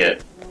Ulbrich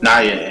yet.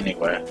 Not yet,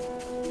 anyway.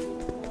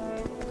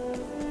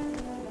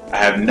 I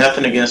have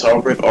nothing against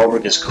Ulbrich.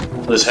 Ulbrich is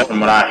cool as hell from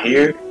what I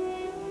hear.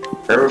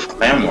 River of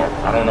Clamor.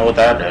 I don't know what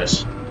that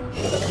is.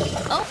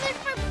 Open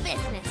for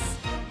business.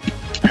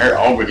 I heard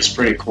Ulbrich is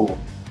pretty cool.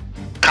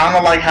 Kind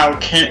of like how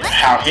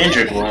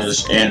Hendrik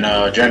was in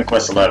Dragon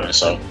Quest XI,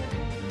 so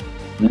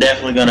I'm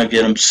definitely gonna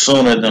get him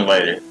sooner than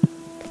later.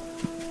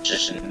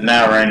 Just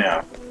not right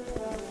now.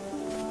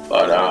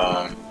 But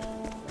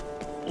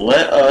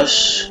let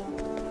us.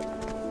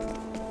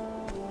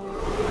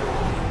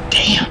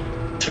 Damn,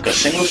 took a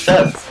single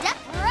step. Step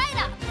right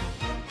up.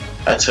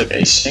 I took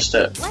a single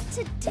step. What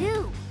to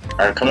do?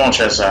 All right, come on,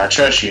 Chester. I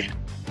trust you.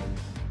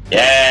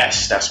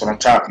 Yes, that's what I'm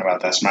talking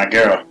about. That's my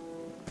girl.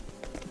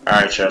 All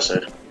right,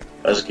 Chester.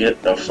 Let's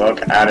get the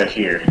fuck out of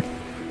here.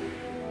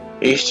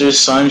 Easter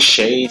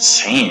Sunshade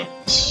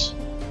Sands.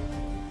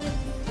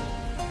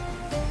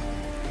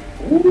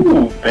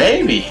 Ooh,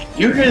 baby.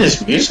 You hear this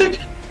music?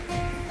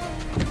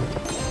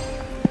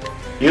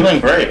 Feeling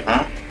great,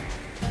 huh?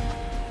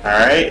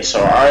 Alright, so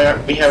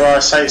we have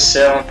our sights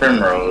set on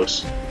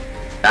Primrose.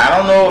 Now, I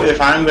don't know if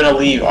I'm going to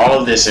leave all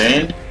of this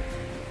in.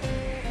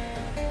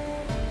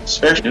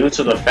 Especially due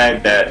to the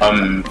fact that,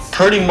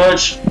 pretty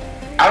much...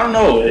 I don't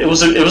know. It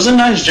was a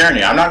nice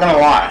journey. I'm not gonna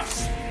lie.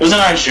 It was a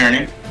nice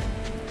journey.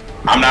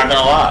 I'm not gonna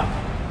lie.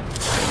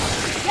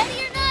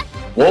 Ready or not?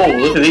 Whoa!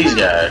 Look at these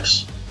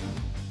guys.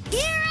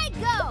 Here I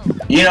go.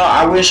 You know,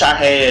 I wish I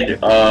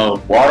had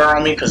water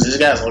on me because these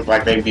guys look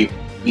like they'd be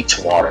weak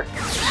to water.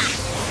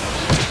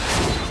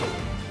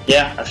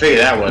 Yeah, I figured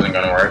that wasn't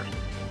gonna work.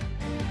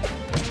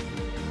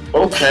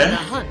 Okay. The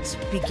hunt's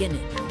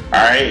beginning.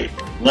 Alright,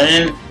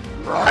 Lynn,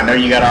 I know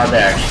you got our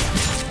back.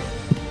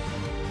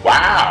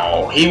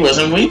 Wow, he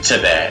wasn't weak to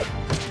that.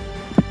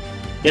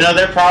 You know,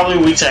 they're probably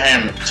weak to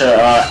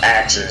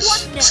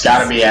axes. It's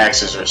gotta be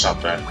axes or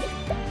something.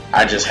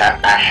 If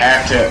I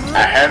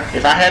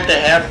had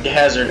to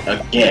hazard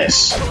a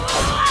guess.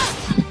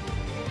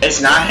 It's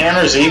not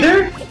hammers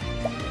either?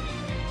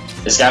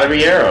 It's gotta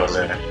be arrows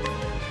in it.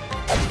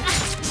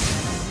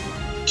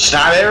 It's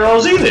not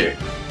arrows either.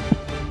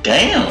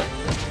 Damn.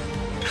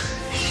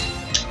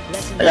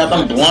 I got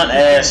them blunt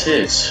ass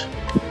hits.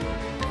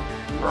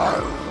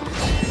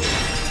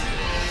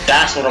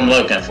 That's what I'm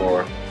looking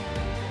for.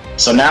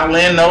 So now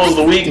Lynn knows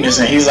the weakness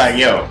and he's like,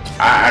 yo,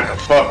 I can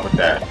fuck with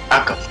that.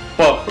 I can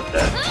fuck with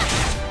that.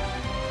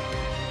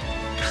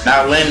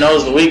 Now Lynn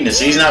knows the weakness.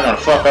 He's not gonna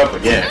fuck up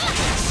again.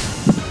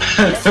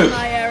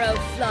 My arrow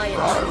flying.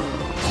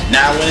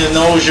 Now Lynn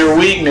knows your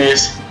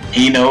weakness.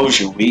 He knows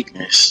your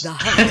weakness.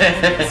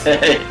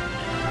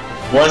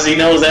 Once he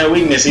knows that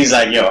weakness, he's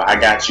like, yo, I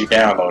got you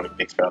downloaded,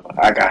 big fella.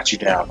 I got you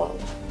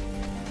downloaded.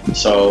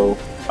 So,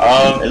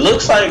 it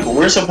looks like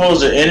we're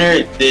supposed to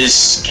enter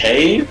this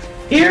cave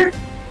here?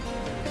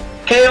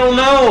 Hell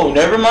no,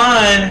 never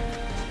mind.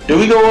 Do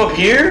we go up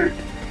here?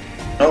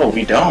 No,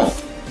 we don't.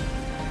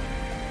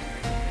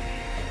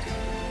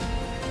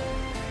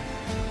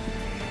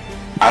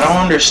 I don't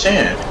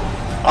understand.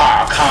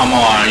 Aw, oh, come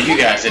on. You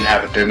guys didn't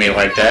have to do me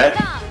like that.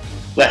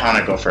 Let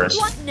Hana go first.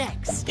 What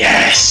next?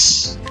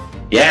 Yes!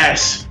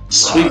 Yes!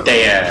 Sweep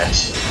they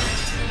ass.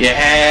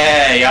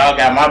 Yeah, y'all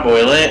got my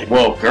boy Lynn.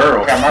 Well,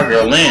 girl. Got my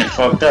girl Lynn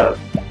fucked up.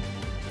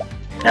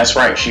 That's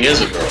right, she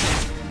is a girl.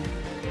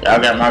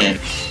 Y'all got my Lynn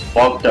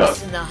fucked up.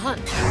 In the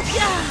hunt.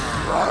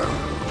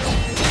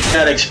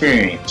 Got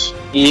experience.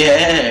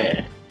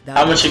 Yeah.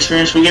 How much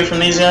experience we get from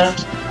these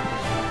guys?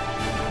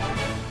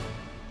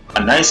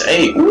 A nice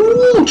 8.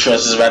 Ooh,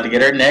 Trust is about to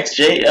get her next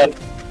J up.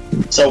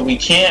 So we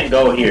can't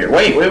go here.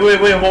 Wait,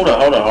 hold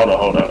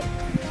up.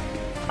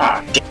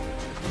 Ah, damn.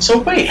 So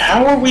wait,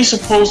 how are we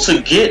supposed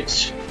to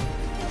get?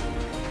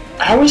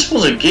 How are we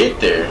supposed to get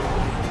there?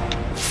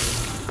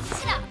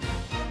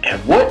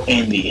 And what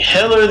in the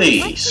hell are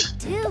these?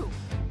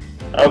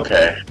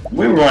 Okay,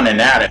 we're running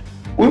out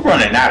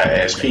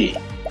of SP.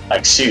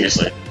 Like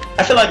seriously,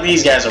 I feel like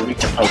these guys are weak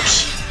to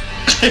posts.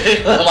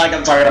 Like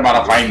I'm talking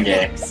about a fighting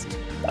game.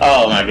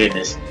 Oh my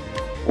goodness,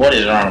 what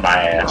is wrong with my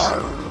ass?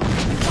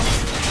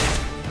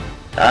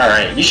 All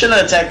right, you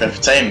shouldn't attack the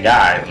same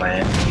guy,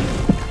 man.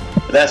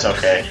 But that's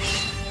okay.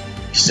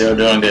 You're still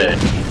doing good.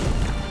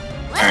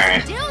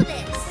 Let's do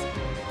this.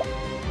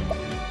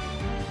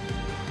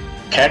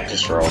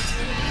 Cactus roll.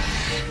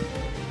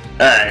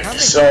 Alright,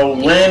 so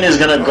Lynn is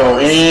gonna go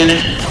in.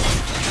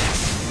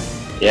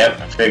 Yep,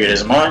 I figured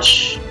as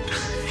much.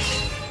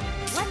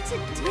 What to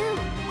do?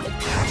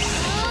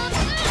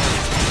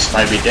 This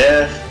might be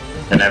death,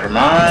 but never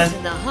mind.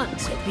 The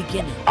hunt's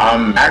beginning.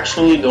 I'm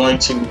actually going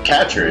to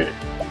capture it.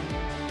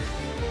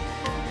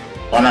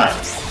 Why not?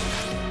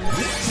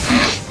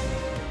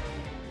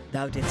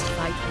 Thou didst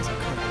fight as a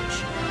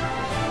courage.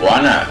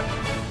 Why not?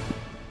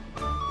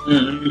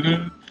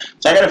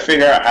 So I gotta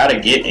figure out how to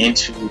get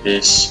into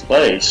this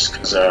place,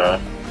 cause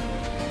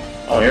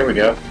oh, here we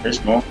go.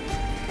 There's more.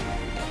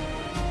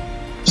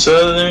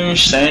 Southern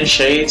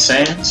Sandshade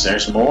Sands.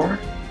 There's more.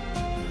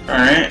 All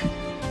right.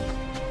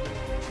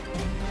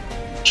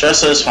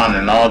 Trust us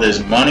finding all this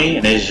money,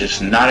 and it's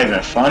just not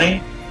even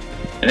funny.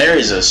 And there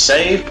is a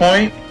save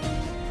point,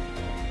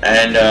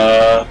 and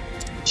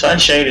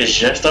Sunshade is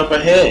just up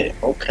ahead.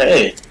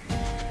 Okay.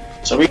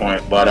 So we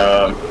point, but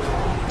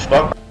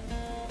fuck.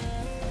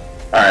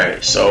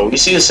 Alright, so we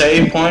see a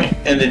save point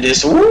in the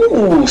distance.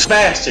 Ooh,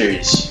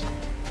 bastards!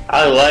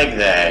 I like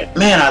that.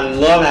 Man, I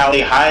love how they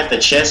hide the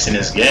chest in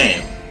this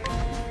game.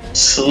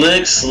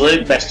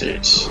 Slick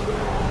bastards.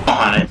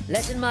 On it.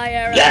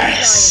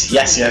 Yes.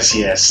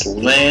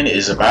 Lynn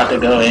is about to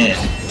go in.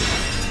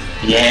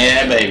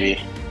 Yeah,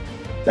 baby.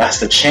 That's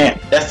the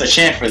chant. That's the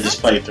chant for this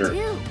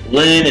playthrough.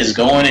 Lynn is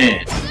going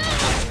in.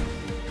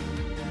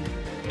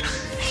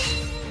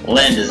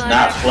 Lynn does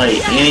not play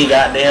any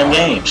goddamn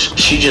games.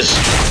 She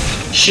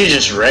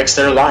just wrecks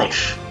their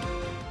life.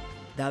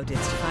 Thou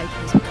didst fight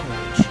as a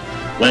courage.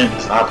 Lynn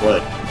does not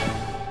play.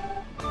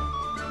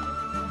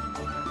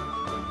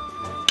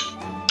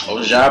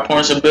 Those job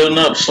points are building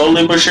up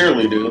slowly but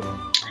surely, dude.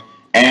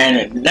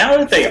 And now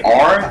that they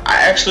are,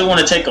 I actually want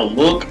to take a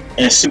look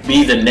and see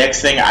be the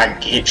next thing I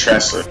get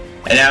Tressa.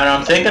 And now that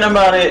I'm thinking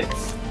about it,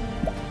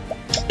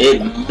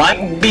 it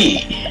might be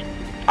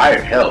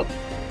hired help.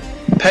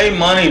 Pay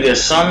money to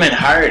summon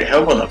hired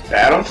help on the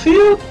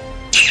battlefield?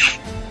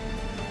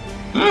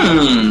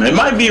 It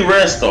might be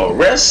rest though.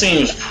 Rest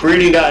seems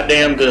pretty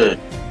goddamn good.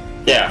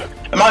 Yeah,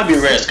 it might be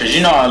rest because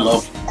you know I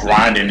love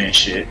grinding and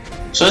shit.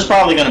 So it's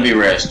probably gonna be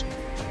rest.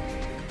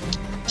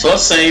 So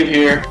let's save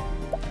here.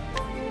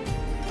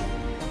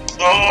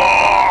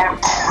 Oh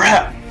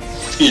crap!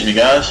 Excuse me,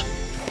 guys.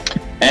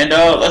 And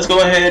let's go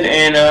ahead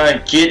and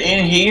get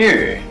in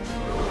here.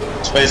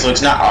 This place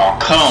looks not. Oh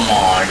come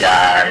on,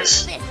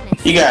 guys.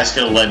 You guys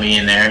could have let me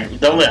in there.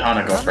 Don't let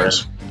Hana go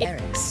first.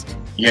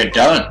 You're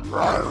done.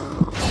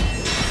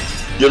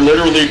 You're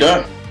literally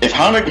done. If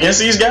Hana against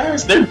these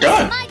guys, they're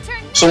done.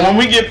 So when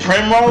we get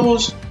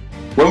Primrose,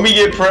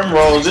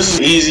 this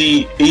is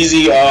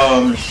easy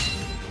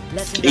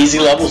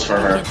levels for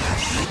her.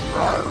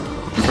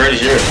 I'm pretty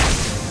sure.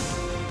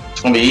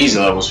 It's gonna be easy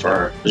levels for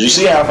her. Cause you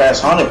see how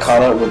fast Hana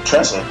caught up with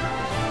Tressa.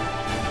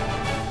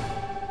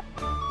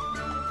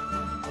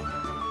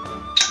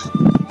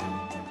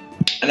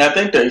 And I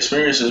think the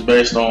experience is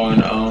based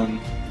on,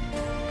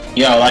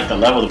 you know, like the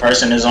level the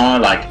person is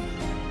on. Like,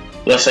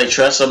 let's say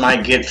Tressa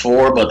might get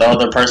 4, but the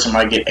other person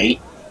might get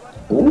 8.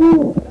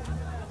 Ooh.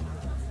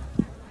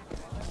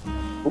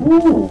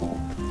 Ooh.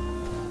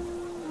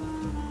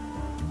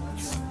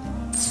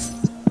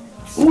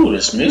 Ooh,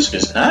 this music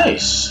is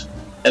nice.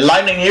 And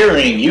lightning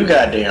earring, you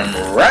goddamn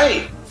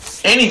right.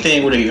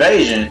 Anything with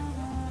evasion.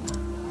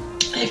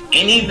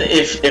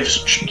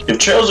 If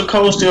Trails of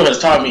Cold Steel has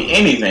taught me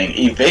anything,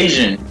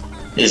 evasion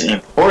is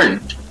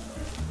important.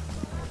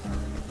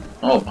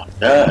 Oh my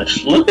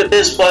gosh, look at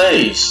this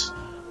place.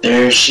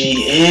 There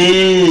she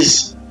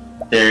is.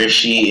 There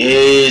she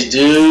is,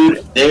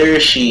 dude. There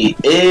she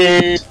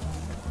is.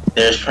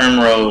 There's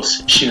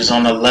Primrose. She was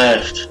on the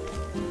left.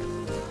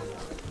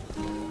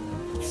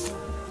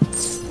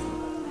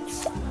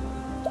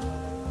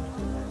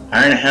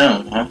 Iron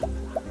Helm, huh?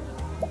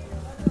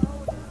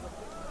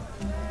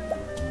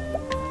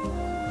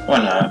 Why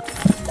not?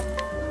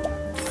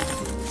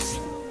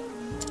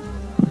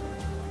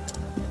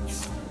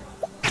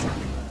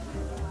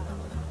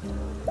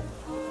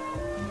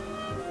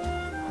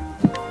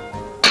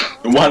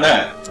 Why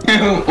not?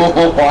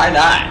 Why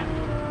not?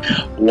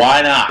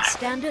 Why not?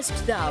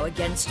 Standest thou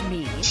against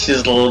me?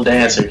 She's a little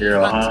dancer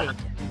girl, huh?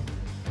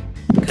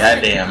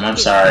 Goddamn, I'm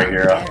sorry,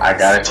 girl. I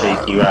gotta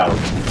take you out.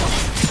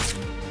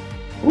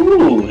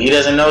 Ooh, he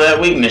doesn't know that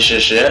weakness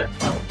just yet.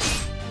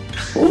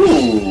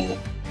 Ooh.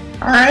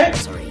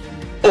 Alright.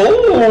 Ooh.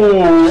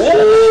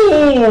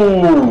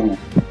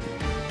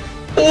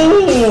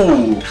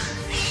 Ooh.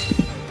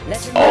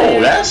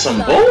 Oh, that's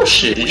some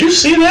bullshit. Did you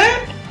see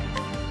that?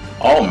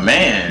 Oh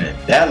man,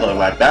 that looked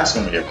like that's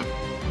gonna be a...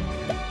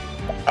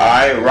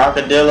 Alright,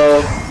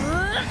 Rockadillo.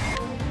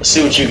 Let's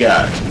see what you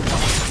got.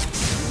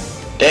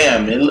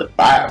 Damn,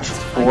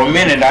 for a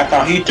minute I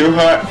thought he threw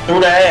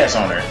the ass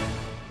on her.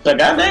 Like,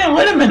 goddamn,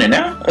 wait a minute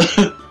now.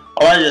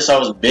 All I just saw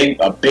was a big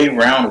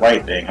round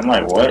white thing. I'm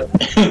like, what?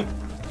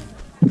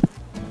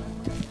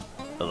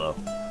 Hello.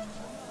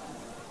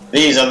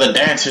 These are the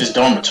dancers'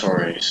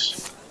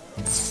 dormitories.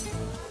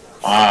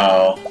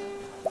 Wow.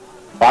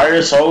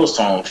 Fire Soul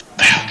Stone,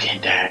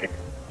 Falcon Dagger.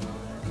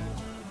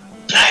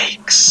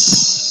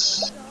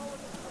 Yikes.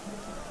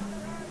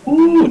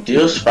 Ooh,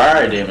 deals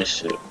fire damage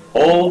to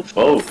old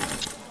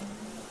folks.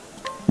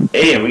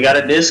 Hey, we got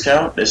a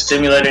discount. The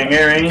stimulating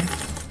earring.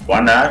 Why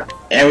not?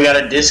 And we got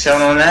a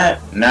discount on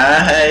that.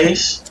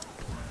 Nice.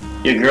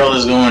 Your girl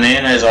is going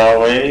in as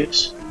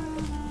always.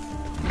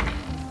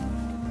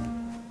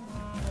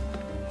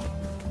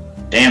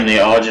 Damn, they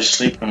all just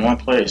sleep in one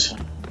place.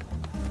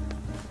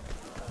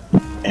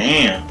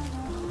 Damn.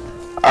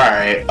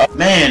 Alright. Oh,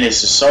 man,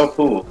 this is so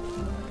cool.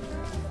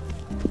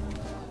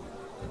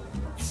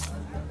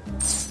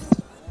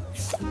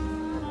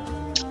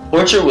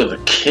 Portrait with a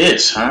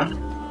kiss, huh?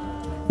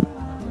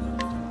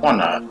 Why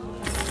not?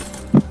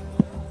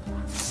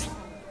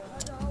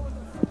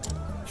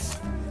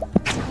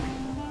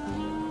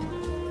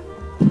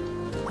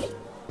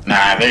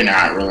 Nah, they're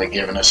not really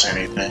giving us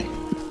anything.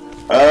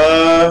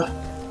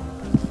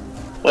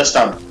 Let's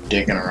stop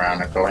digging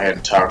around and go ahead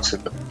and talk to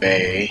the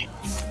Bay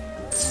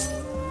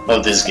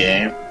of this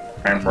game.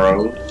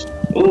 Primrose.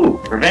 Ooh,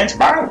 prevents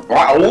by...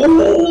 Wow.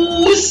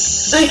 Ooh,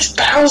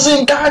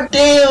 6,000,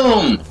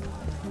 goddamn!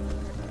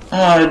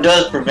 Oh, it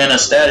does prevent a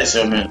status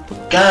ailment.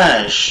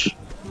 Gosh.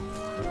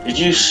 Did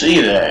you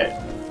see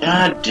that?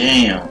 God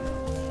damn.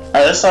 Alright,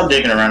 let's stop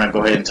digging around and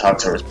go ahead and talk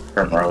to her,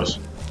 Primrose.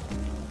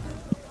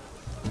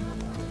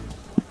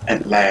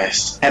 At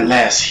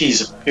last,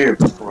 he's appeared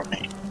before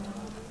me.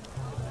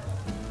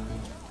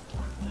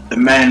 The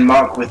man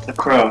marked with the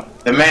crow.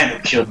 The man who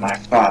killed my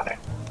father.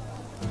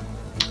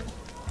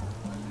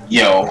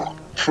 Yo,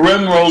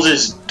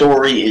 Primrose's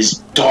story is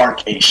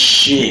dark as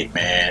shit,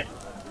 man.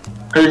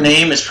 Her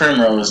name is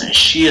Primrose, and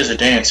she is a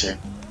dancer.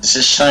 This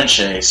is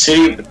Sunshade,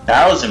 city of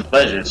 1,000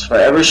 pleasures,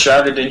 forever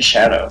shrouded in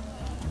shadow.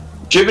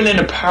 Driven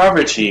into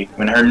poverty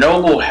when her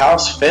noble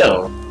house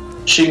fell,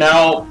 she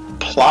now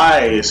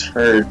plies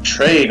her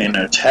trade in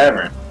a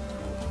tavern,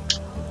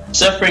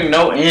 suffering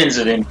no ends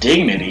of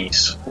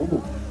indignities.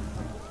 Ooh.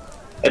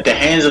 At the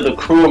hands of the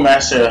cruel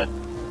master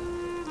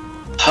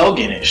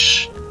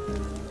Hoganish,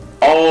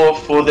 all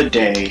for the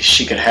day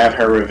she could have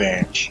her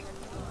revenge.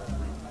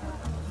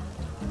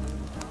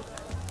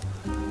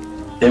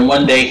 Then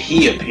one day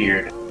he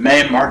appeared,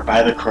 man marked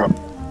by the crow,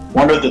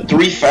 one of the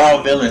 3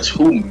 foul villains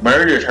who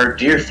murdered her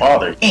dear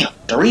father. Damn,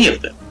 3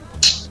 of them.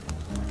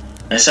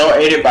 And so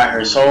aided by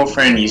her soul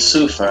friend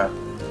Yusufa,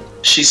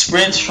 she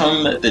sprints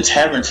from the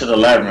tavern to the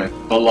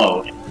labyrinth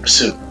below in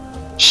pursuit.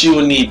 she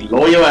will need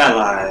loyal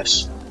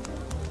allies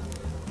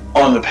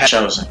on the path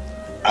chosen.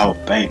 Oh,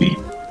 baby.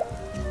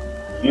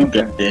 You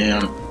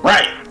goddamn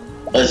right.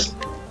 Let's.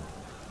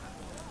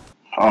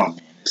 Oh,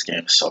 man. This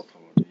game is so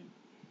cool, dude.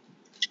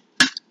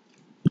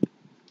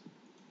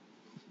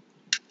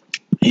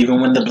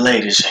 Even when the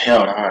blade is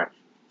held hard,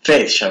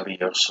 faith shall be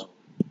your soul.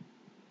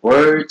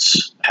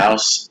 Words,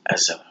 house,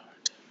 as a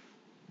heart.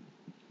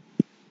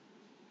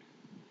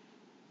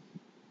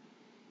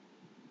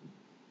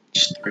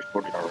 It's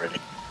 3:40 already.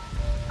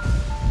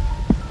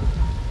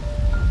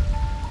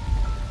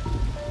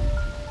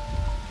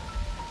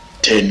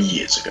 Ten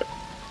years ago.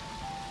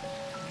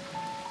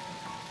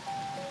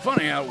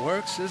 Funny how it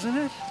works, isn't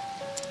it?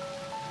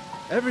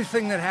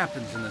 Everything that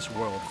happens in this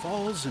world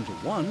falls into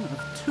one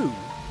of two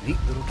neat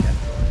little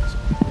categories.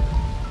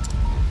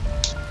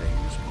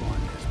 Things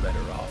one is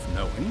better off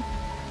knowing,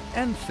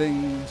 and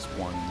things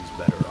one's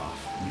better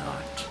off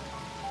not.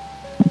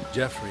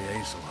 Jeffrey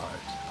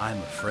Azelhart, I'm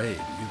afraid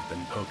you've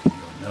been poking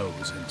your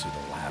nose into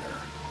the latter.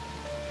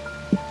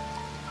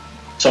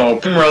 So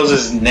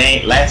Primrose's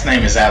last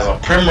name is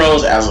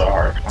Primrose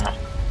Azelhart. Huh?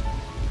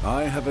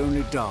 I have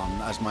only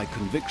done as my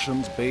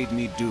convictions bade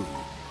me do.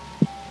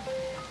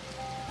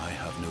 I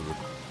have no regret.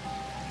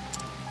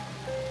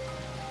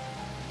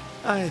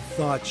 I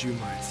thought you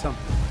might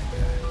something like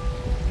that.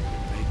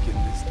 You're making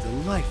this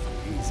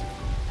delightfully easy.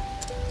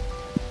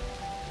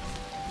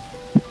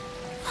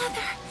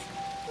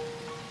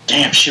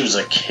 Damn, she was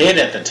a kid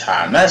at the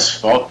time. That's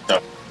fucked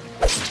up.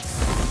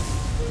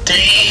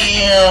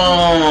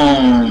 Damn.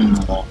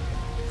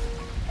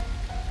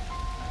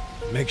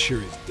 Make sure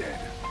he's dead.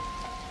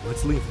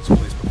 Let's leave this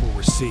place before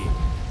we're seen.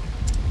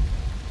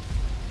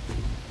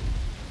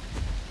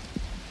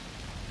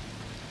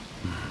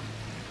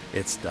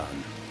 It's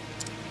done.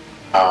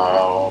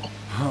 Oh.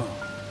 Huh.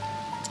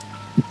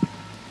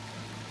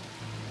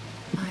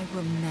 I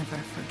will never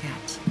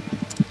forget.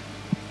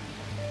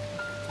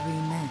 3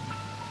 men,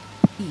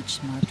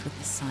 each marked with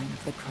the sign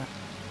of the crow.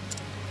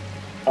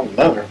 I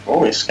love her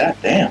voice,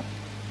 goddamn.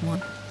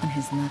 One on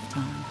his left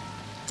arm.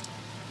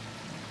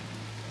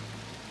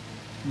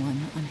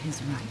 One on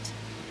his right.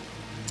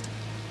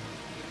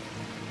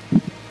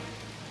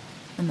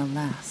 And the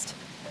last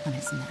on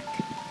his neck.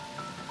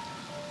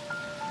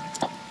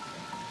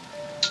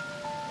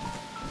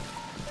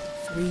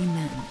 3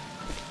 men.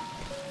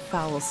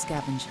 Foul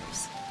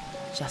scavengers,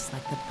 just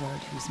like the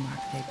bird whose mark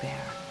they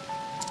bear.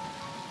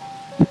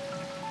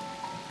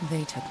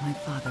 They took my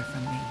father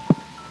from me.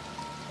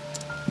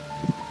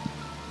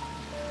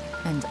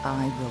 And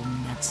I will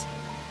not.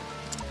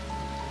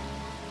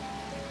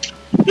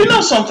 You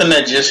know something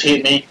that just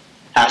hit me?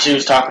 How she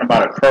was talking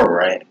about a crow,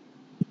 right?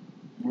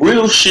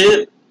 Real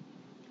shit.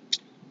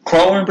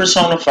 Crow in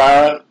Persona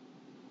 5,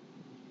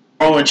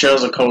 Crow and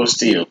Trails of Cold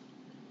Steel.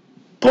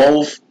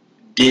 Both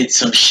did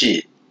some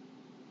shit.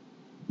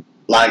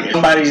 Like, if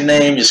somebody's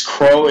name is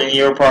Crow in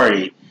your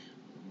party,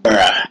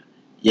 bruh,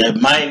 you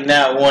might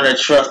not want to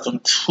trust them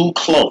too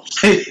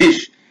close.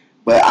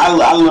 But I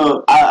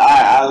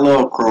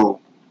love Crow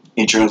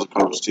in Trails of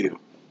Cold Steel.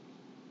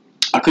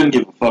 I couldn't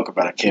give a fuck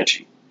about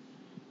Akechi.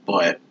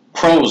 But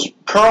Crow was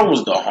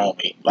the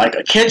homie. Like,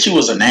 Akechi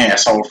was an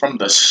asshole from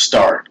the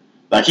start.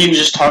 Like, he was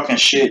just talking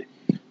shit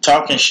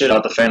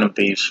out the Phantom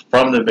Thieves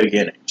from the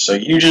beginning. So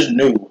you just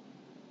knew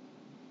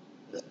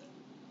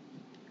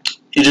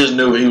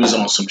he was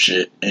on some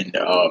shit. And,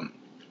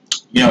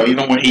 you know,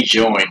 even when he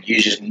joined,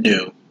 you just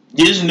knew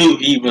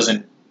he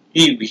wasn't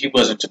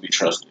to be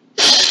trusted.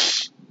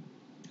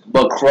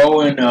 But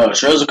Crow and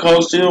Trails of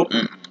Cold Steel,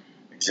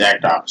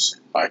 exact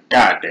opposite. Like,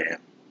 goddamn.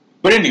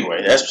 But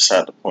anyway, that's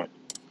beside the point.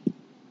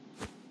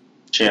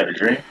 She had a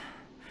dream.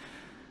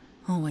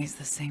 Always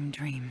the same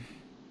dream.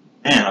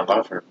 Man, I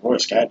love her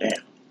voice,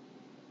 goddamn.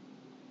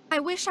 I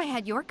wish I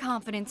had your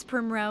confidence,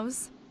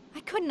 Primrose.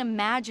 I couldn't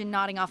imagine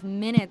nodding off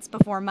minutes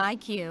before my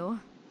cue.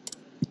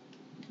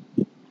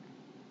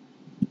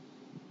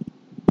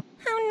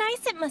 How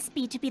nice it must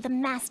be to be the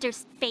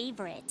master's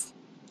favorite.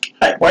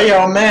 Hey, why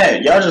y'all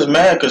mad? Y'all just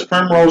mad because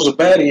Primrose a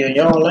baddie and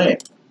y'all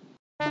ain't.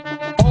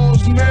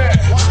 All's mad.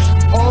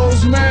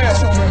 All's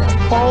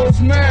mad.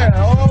 All's mad.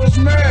 All's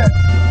mad.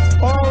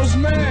 All's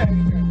mad.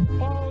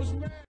 All's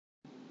mad.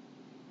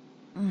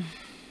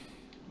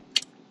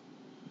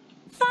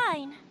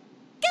 Fine.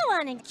 Go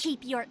on and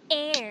keep your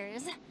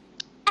airs.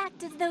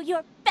 Act as though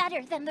you're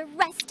better than the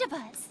rest of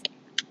us.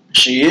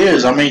 She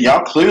is. I mean,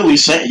 y'all clearly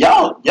saying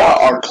y'all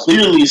are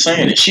clearly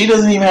saying it. She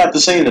doesn't even have to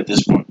say it at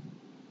this point.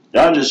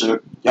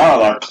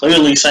 Y'all are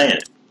clearly saying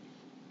it.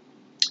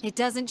 It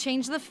doesn't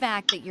change the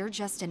fact that you're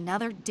just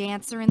another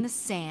dancer in the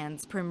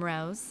sands,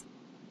 Primrose.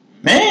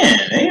 Man,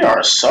 they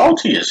are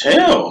salty as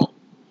hell.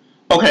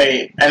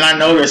 Okay, and I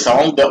noticed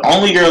the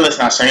only girl that's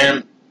not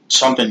saying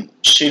something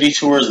shitty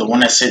to her is the one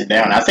that's sitting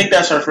down. I think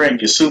that's her friend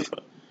Yusufa,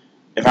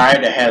 if I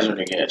had to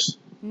hazard a guess.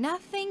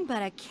 Nothing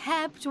but a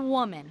kept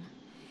woman.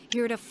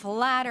 Here to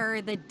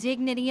flatter the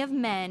dignity of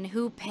men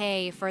who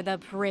pay for the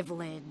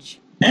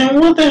privilege. And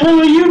what the hell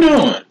are you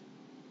doing?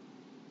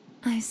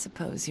 I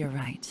suppose you're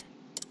right.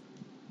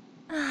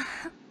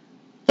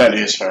 That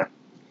is fair.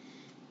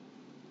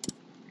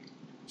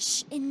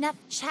 Shh, enough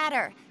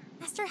chatter.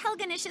 Master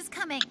Helganish is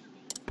coming.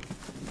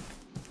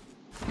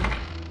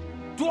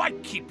 Do I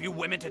keep you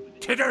women to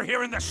titter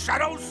here in the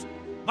shadows?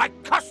 My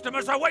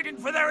customers are waiting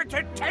for their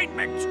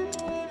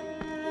entertainment!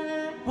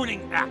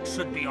 Winning act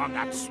should be on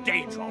that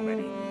stage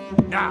already.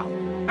 Now,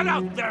 get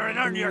out there and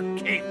earn your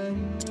keep!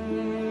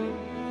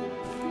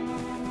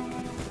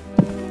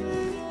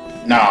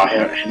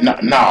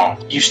 No,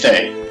 you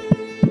stay.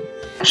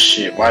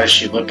 Shit, why does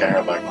she look at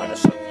her like that?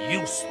 Some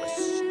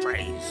useless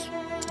strays.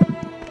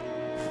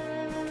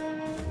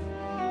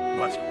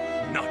 But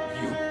not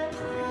you,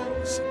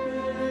 Primrose.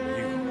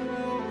 You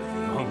are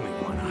the only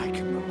one I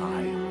can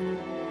rely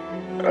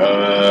on.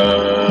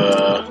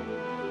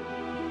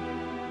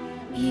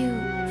 You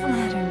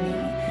flatter me,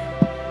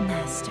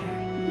 Master.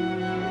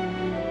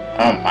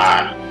 Oh my.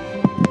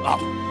 Oh,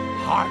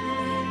 hardly.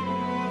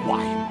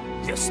 Why?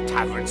 This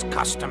tavern's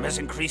custom has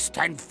increased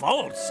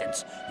tenfold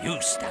since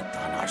you stepped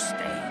on our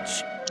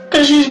stage.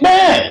 Cause she's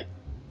bad.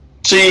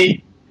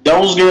 See,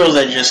 those girls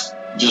that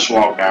just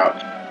walk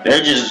out,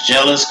 they're just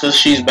jealous cause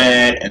she's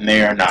bad and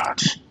they are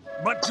not.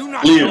 But do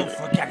not Clearly. go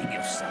forgetting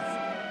yourself.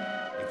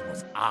 It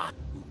was I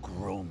who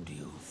groomed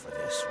you for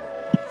this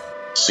role.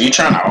 So you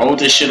trying to hold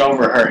this shit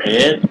over her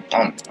head? I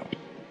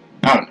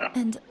don't know.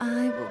 And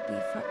I will be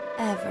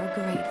forever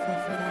grateful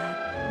for that,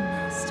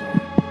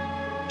 Master.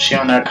 She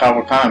on that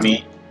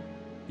Kawakami.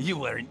 You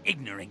were an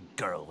ignorant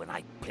girl when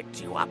I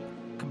picked you up.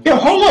 Yo,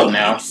 hold up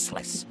now.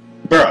 Useless.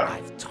 Bruh.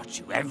 I've taught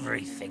you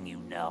everything you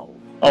know.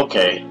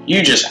 Okay,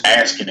 you just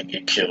asking to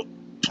get killed.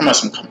 Talking about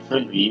some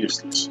completely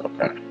useless.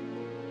 Okay.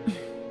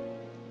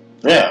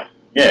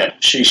 Yeah,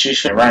 she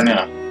should right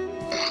now.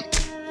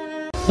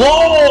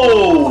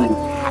 Whoa!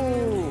 What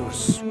happened to your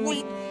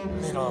sweet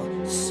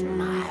little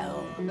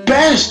smile?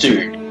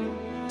 Bastard!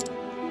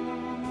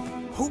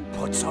 Who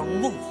puts a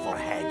roof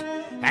overhead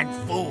and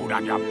food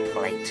on your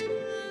plate?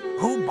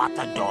 Who bought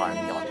the door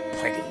in your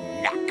pretty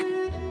neck?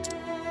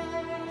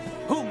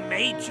 Who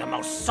made you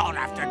most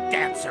sought-after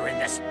dancer in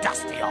this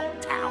dusty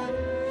old town?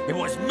 It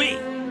was me,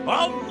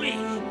 all me.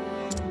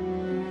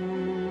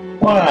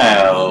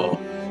 Wow.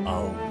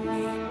 Oh,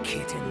 me,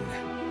 kitten.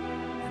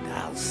 And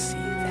I'll see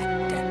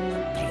that debt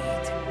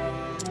repaid.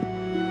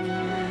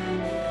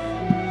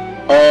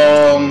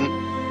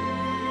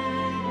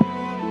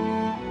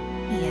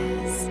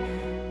 Yes,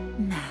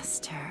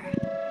 Master.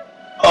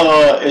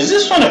 Is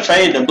this one a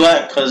fade to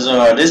black? Cause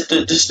this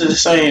the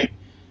same.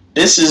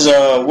 This is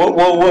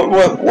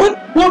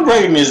what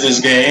rating is this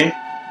game?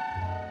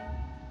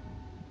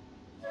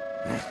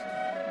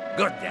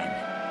 Good then.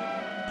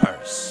 Purr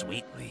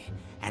sweetly,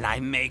 and I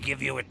may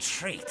give you a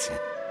treat.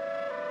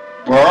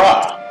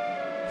 Bruh.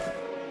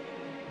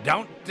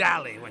 Don't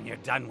dally when you're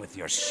done with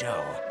your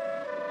show.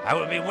 I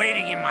will be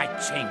waiting in my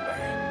chamber.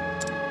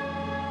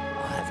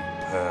 I'll have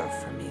you purr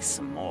for me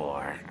some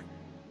more.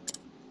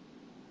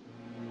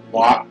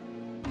 What?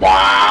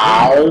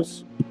 Wow.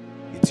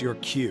 It's your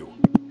cue.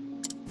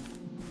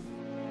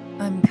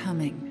 I'm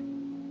coming.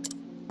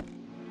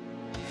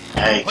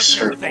 Thanks,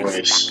 Put your her face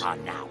voice. back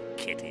on now,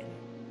 kitten.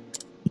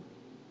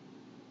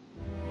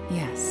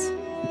 Yes,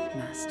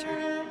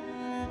 Master.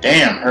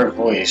 Damn, her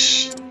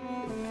voice.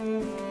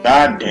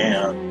 God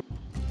damn.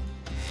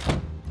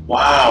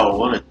 Wow,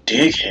 what a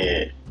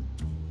dickhead.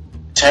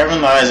 The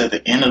tavern lies at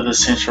the end of the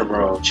central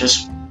road,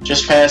 just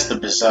past the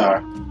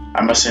bazaar.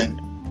 I mustn't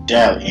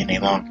dally any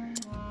longer.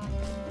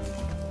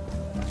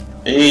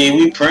 Hey,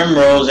 we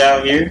Primrose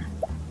out here.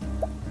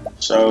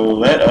 So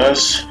let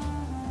us...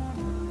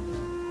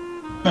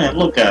 Man,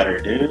 look at her,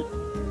 dude.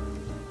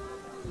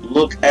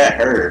 Look at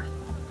her.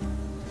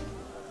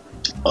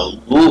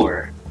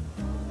 Allure.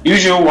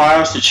 Use your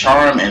wiles to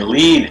charm and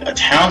lead a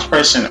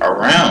townsperson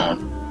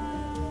around.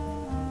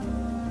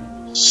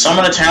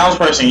 Summon a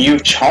townsperson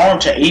you've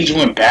charmed to aid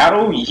you in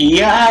battle?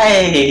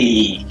 Yikes!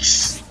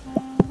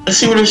 Let's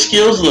see what her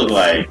skills look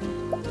like.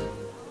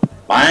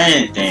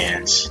 Lion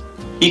Dance.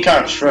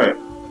 Peacock Strut.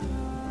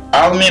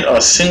 Augment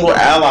a single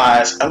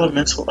ally's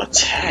elemental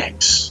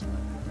attacks.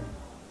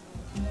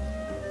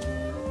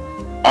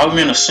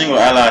 Augment a single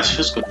ally's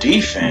physical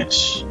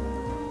defense.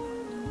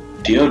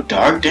 Deal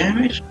dark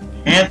damage?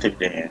 Panther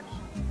Dance.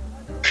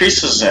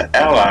 Increases an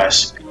ally's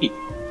speed.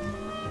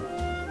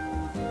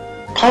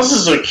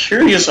 Causes a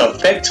curious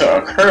effect to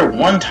occur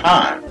one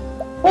time.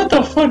 What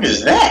the fuck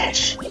is that?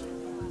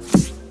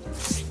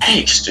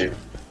 Thanks, dude.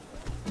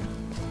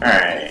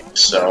 Alright,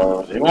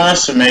 so they want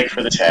us to make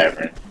for the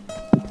tavern.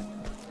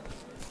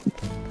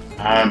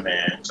 Ah,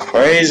 man. It's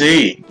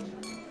crazy.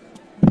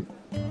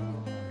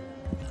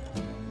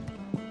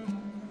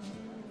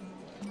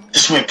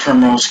 This way,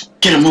 Primrose.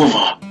 Get a move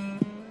on.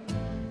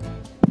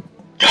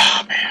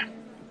 Ah, man.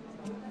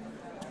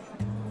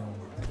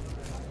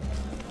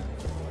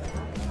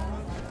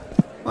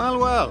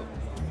 Well.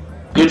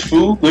 Good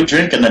food, good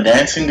drink, and the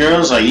dancing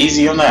girls are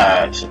easy on the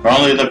eyes. If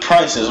only the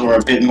prices were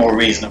a bit more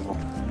reasonable.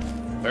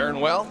 Faring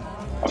well?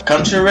 I've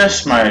come to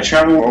rest my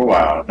travel for a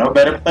while. No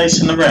better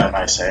place in the realm,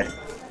 I say.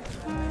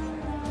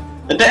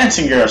 The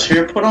dancing girls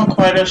here put on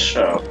quite a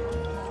show.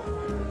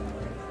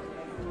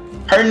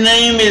 Her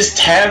name is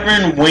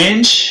Tavern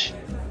Wench.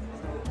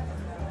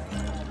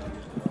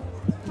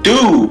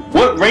 Dude,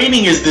 what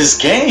rating is this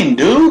game,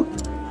 dude?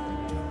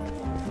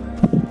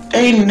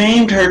 They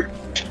named her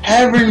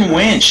Tavern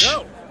Wench.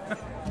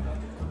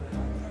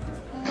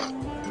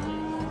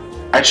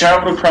 I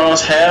traveled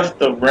across half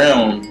the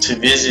realm to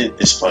visit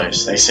this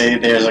place. They say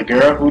there's a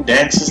girl who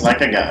dances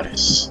like a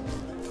goddess.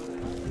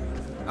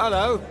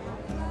 Hello.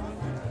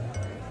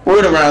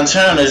 Word around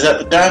town is that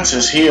the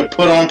dancers here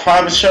put on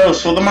private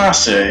shows for the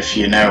master, if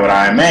you know what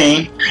I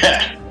mean.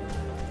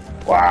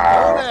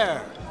 Wow.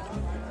 There.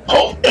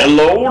 Oh,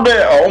 hello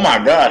there. Oh my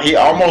god, he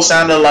almost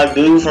sounded like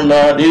dude from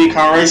Diddy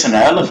Kong Racing the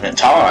Elephant,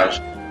 Taj.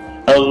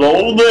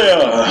 Hello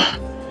there.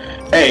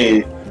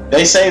 Hey,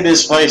 they say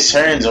this place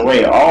turns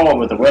away all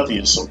but the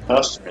wealthiest of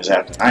customers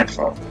after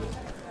nightfall.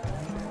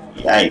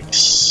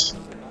 Yikes.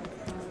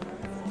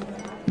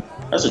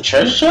 That's a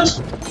treasure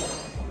chest?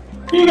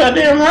 You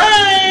goddamn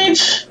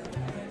right!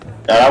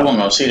 That I wasn't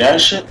gonna see that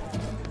shit.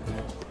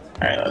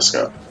 Alright, let's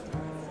go.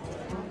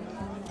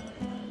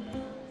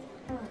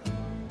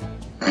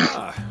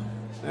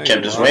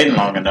 Kept us waiting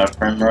long enough,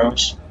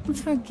 Primrose.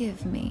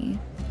 Forgive me.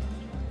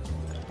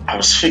 I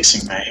was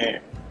fixing my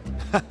hair.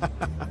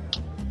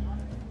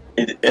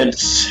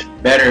 It's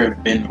better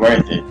been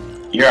worth it.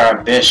 You're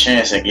our best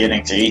chance at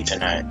getting to eat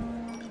tonight.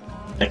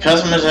 The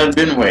customers have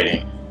been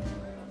waiting.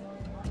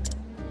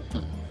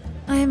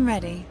 I am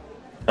ready.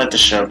 Let the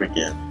show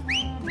begin.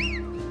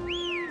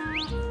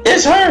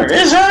 It's her!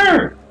 It's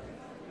her!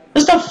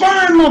 It's the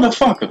fine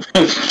motherfucker!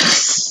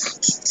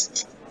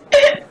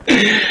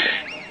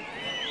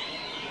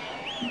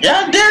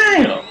 God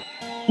damn!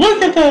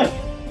 Look at that!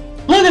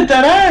 Look at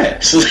that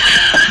ass!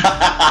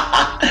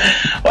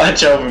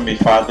 Watch over me,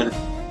 Father.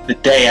 The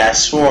day I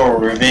swore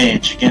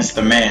revenge against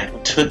the man who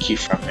took you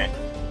from me.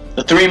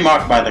 The three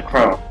marked by the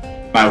crow,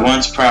 my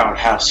once proud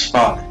house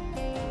fallen.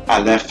 I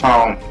left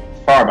home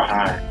far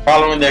behind,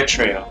 following their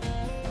trail.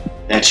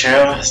 That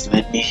trail has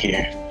led me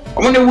here. I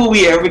wonder will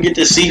we ever get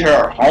to see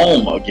her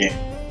home again?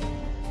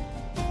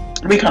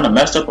 It'd be kind of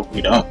messed up if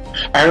we don't.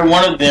 I heard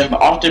one of them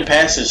often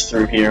passes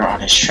through here on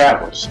his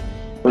travels.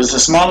 It was the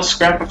smallest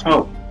scrap of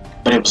hope,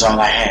 but it was all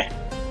I had.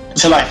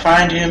 Until I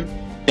find him,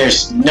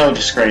 there's no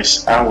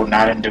disgrace I will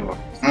not endure.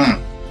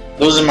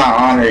 Losing my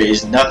honor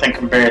is nothing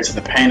compared to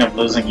the pain of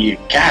losing you.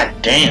 God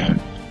damn.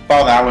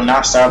 Father, I will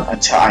not stop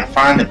until I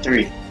find the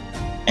three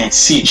and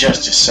see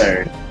justice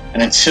served.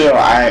 And until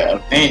I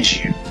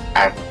avenge you,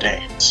 I will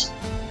dance.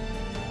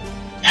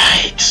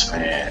 Yikes,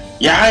 man.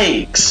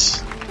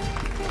 Yikes.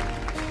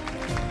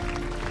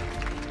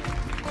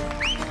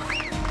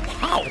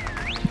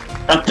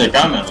 I think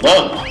I'm in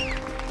love.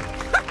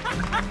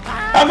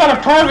 How about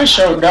a private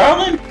show,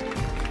 darling?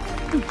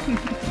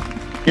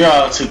 You're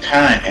all too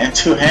kind and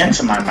too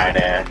handsome, I might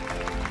add.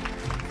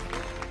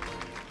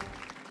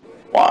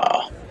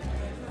 Wow.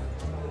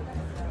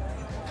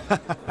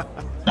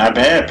 Not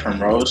bad,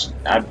 Primrose.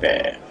 Not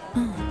bad.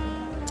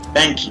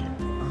 Thank you.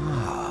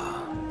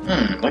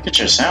 Look at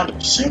your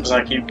sandals. Seems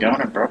like you've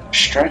gone and broke a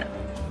strap.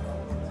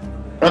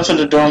 Run to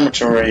the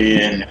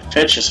dormitory and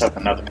fetch yourself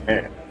another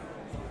pair.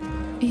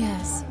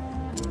 Yes.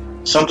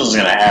 Something's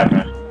gonna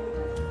happen.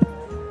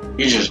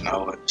 You just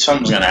know it.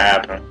 Something's gonna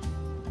happen.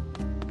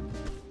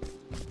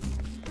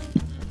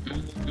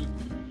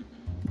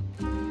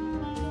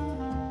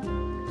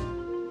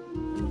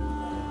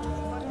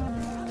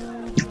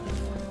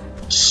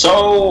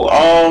 So,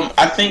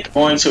 I think I'm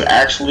going to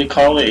actually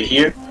call it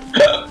here.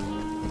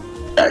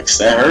 Yikes,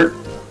 that hurt.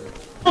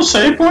 No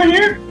save point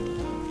here?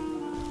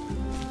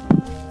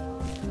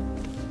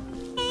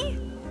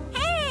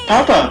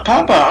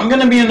 Papa, I'm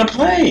gonna be in the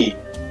play.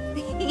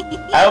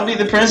 I'll be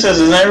the princess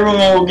and everyone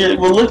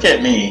will look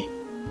at me.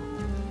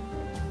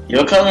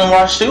 You'll come and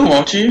watch too,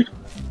 won't you?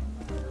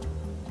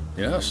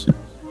 Yes.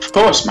 Of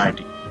course, my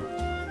dear.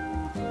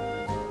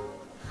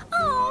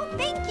 Oh,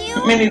 thank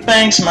you. Many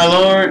thanks, my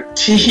lord.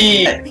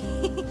 Tee.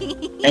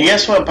 And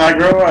guess what? If I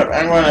grow up,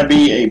 I'm gonna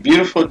be a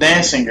beautiful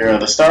dancing girl,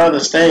 the star of the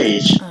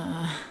stage.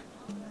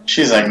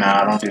 She's like,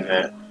 nah, don't do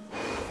that.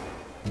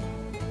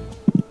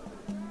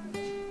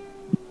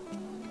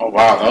 Oh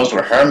wow, those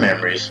were her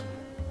memories.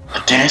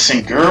 A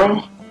dancing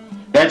girl?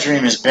 That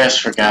dream is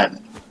best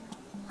forgotten.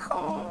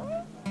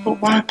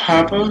 But why,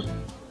 Papa?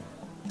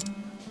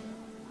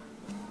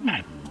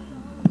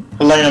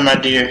 Helena, my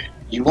dear,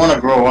 you want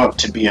to grow up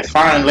to be a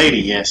fine lady,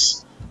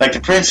 yes, like the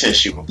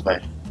princess you will play.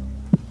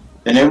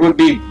 Then it would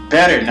be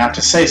better not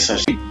to say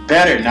such. Things.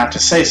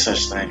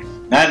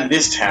 Not in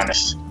this town.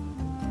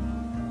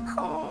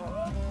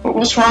 But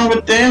what's wrong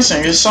with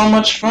dancing? It's so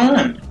much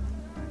fun.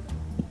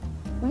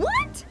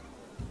 What?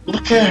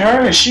 Look at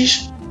her.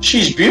 She's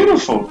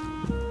beautiful.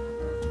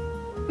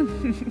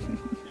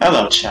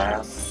 Hello,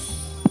 child.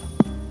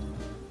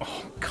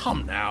 Oh,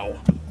 come now.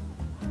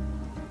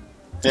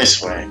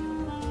 This way.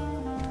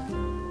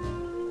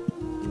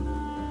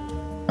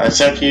 I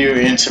took you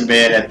into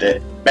bed at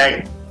the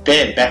back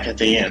at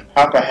the inn.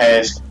 Papa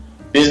has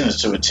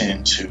business to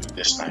attend to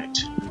this night.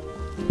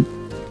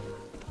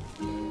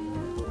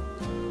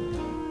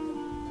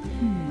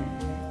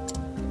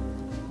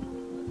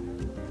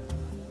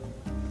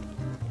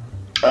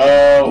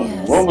 So,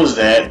 what was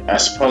that? I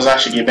suppose I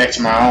should get back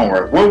to my own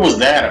work. What was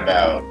that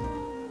about?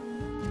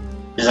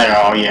 He's like,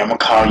 oh yeah, I'm gonna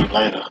call you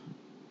later.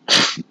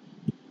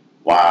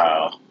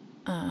 Wow.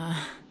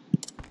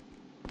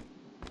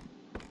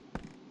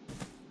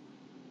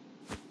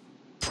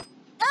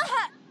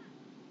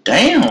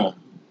 Damn.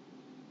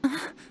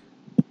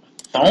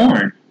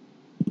 Thorn.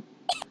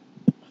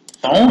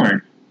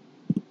 Thorn.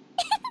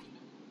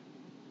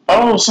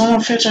 Oh,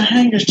 someone fetch a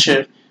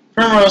handkerchief.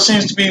 Primrose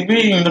seems to be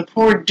beating the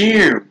poor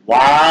dear.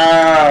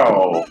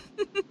 Wow.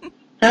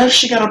 Perhaps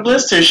she got a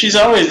blister. She's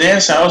always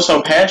dancing oh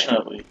so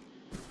passionately.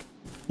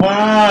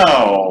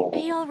 Wow. Are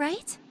you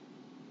alright?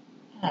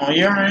 Oh,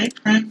 you alright,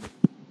 Prim?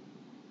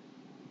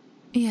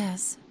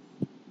 Yes.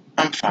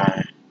 I'm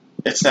fine.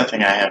 It's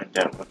nothing I haven't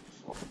dealt with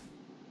before.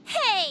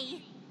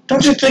 Hey!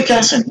 Don't you think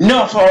that's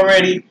enough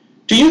already?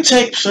 Do you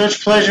take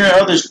such pleasure in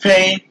others'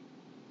 pain?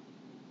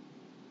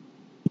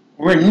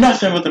 We're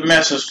nothing but the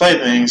master's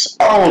playthings,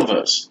 all of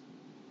us.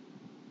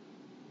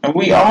 And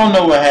we all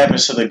know what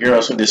happens to the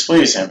girls who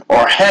displease him,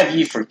 or have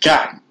you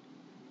forgotten?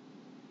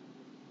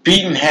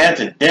 Beaten half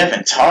to death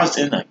and tossed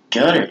in the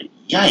gutter.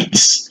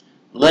 Yikes.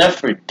 Left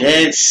for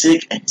dead,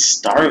 sick, and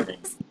starving.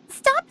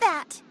 Stop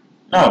that!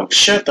 No,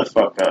 shut the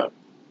fuck up.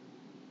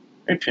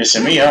 You're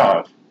pissing me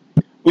off.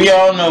 We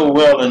all know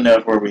well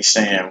enough where we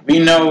stand. We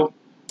know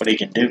what he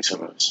can do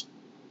to us.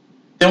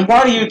 Then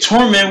why do you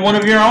torment one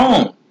of your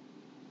own?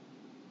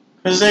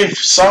 Because they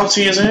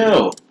salty as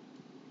hell.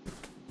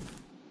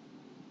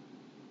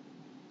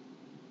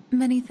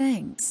 Many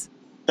things.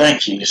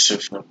 Thank you,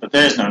 Yusufa, but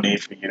there's no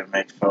need for you to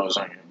make foes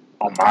on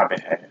my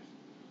behalf.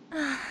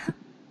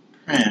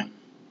 Prim.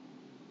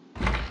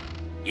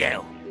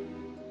 You.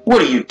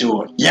 What are you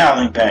doing?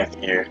 Yowling back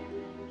here.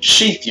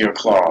 Sheath your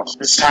claws.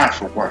 It's time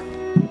for work.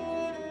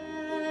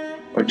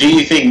 Or do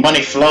you think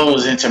money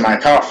flows into my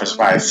coffers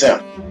by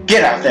itself?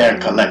 Get out there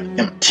and collect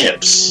them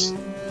tips.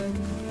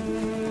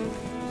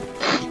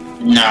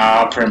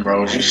 Nah,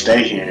 Primrose, you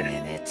stay here.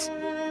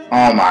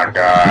 Oh my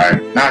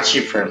god. Not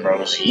you,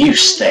 Primrose. You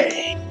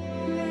stay.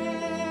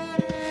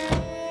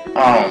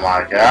 Oh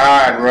my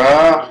god,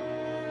 bro.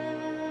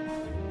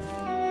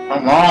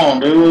 Come on,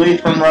 dude.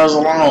 Leave Primrose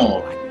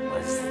alone. What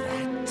was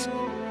that?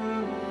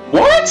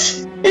 What?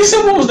 He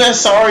said, what was that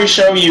sorry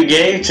show you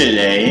gave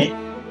today?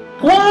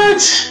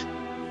 What?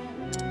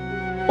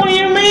 What do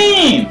you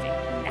mean?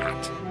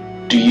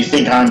 Do you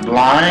think I'm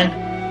blind?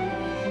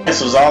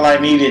 This was all I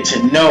needed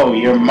to know.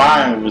 Your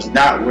mind was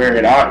not where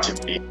it ought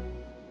to be.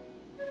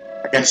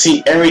 I can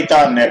see every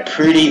thought in that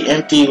pretty,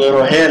 empty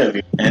little head of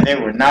you. And they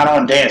were not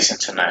on dancing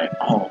tonight.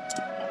 Oh my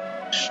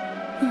gosh.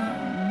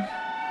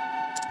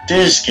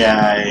 This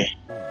guy.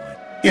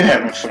 You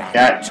haven't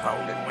forgotten.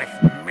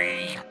 With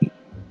me.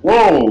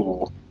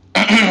 Whoa.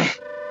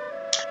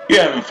 You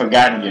haven't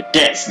forgotten your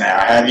debts now,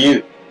 have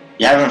you?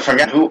 You haven't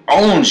forgotten who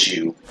owns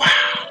you. Wow.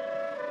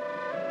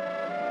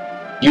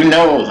 You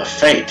know the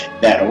fate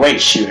that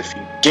awaits you if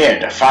you dare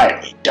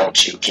defy me,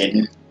 don't you,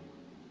 kitten?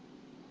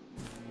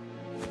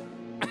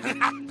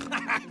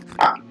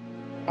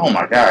 Oh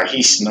my god,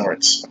 he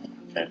snorts. Oh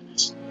my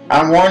goodness.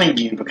 I'm warning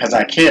you because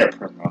I care,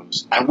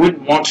 Primrose. I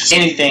wouldn't want to see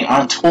anything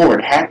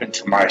untoward happen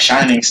to my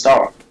shining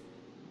star.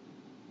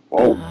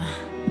 Whoa.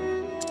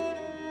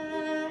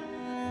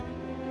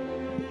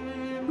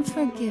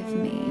 Forgive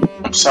me.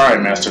 I'm sorry,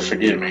 Master,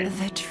 forgive me.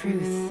 The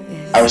truth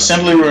is... I was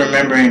simply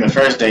remembering the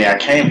first day I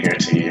came here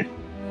to you.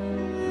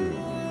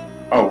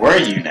 Oh, were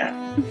you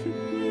now?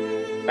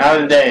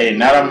 Not a day,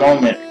 not a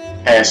moment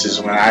passes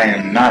when I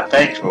am not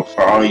thankful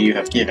for all you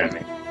have given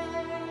me.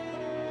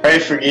 Pray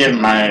forgive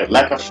my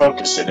lack of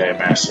focus today,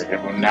 Master.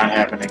 It will not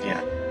happen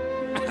again.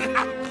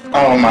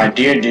 Oh, my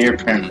dear, dear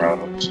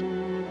Primrose.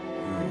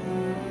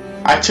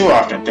 I too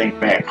often think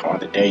back on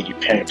the day you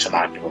came to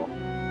my door.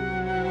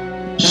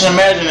 Just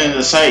imagining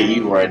the sight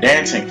you were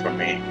dancing for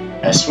me,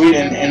 as sweet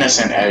and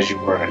innocent as you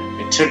were,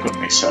 it tickled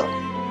me so.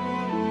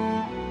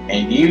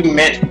 And you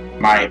met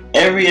my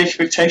every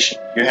expectation.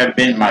 You have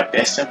been my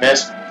best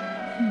investment.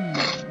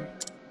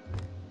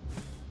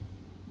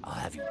 I'll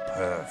have you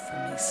purr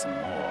for me some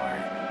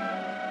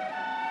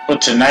more.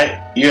 But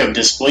tonight, you have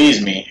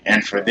displeased me,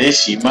 and for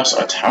this you must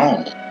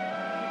atone.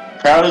 The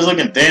crowd is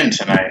looking thin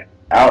tonight,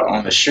 out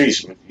on the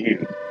streets with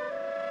you.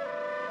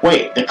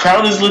 Wait, the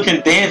crowd is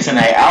looking thin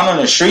tonight, out on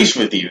the streets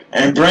with you,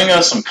 and bring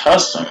us some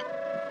custom.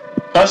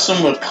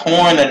 Custom with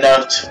coin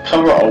enough to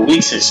cover a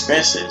week's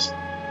expenses.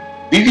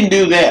 If you can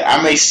do that,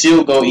 I may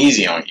still go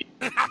easy on you.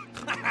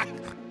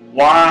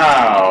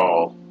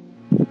 Wow.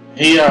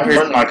 He out here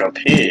looking like a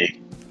pig.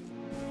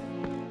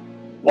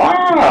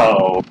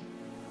 Wow.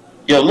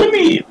 Yo, let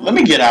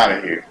me get out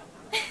of here.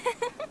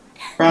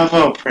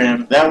 Bravo,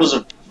 Prim. That was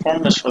a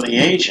performance for the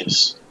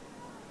ages.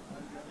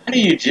 How do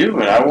you do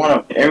it? I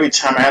want to every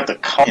time I have to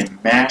call him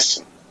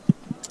master.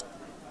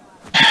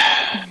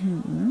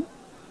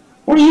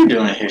 What are you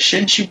doing here?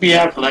 Shouldn't you be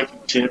out collecting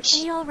tips?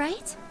 Are you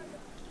alright?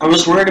 I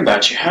was worried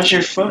about you. How's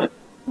your foot?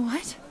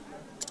 What?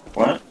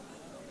 What?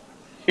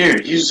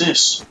 Here, use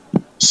this.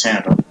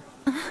 Sandal.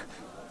 A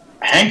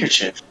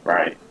handkerchief,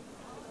 right?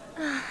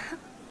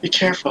 Be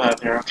careful out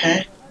there,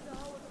 okay?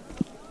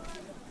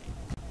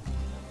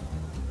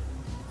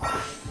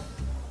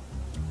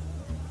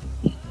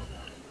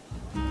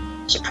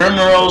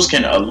 Primrose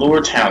can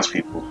allure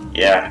townspeople.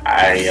 Yeah,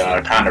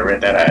 I kind of read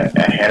that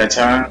ahead of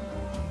time.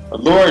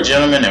 Allure a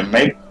gentleman and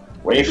make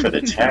way for the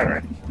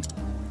tavern.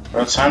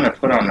 Well, time to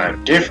put on a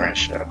different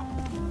show.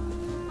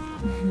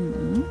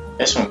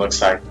 This one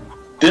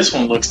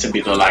looks to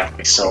be the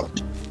likely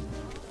sort.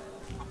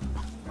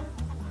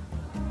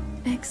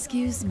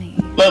 Excuse me.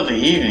 Lovely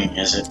evening,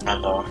 is it, my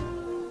lord?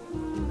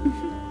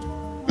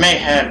 May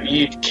have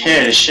you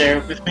care to share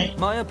it with me?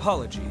 My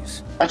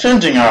apologies. A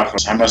tempting offer.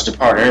 I must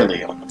depart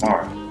early on the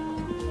morrow.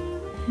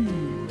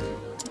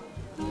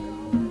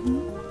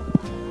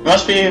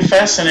 Must be a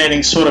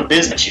fascinating sort of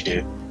business you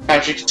do.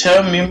 Perhaps you could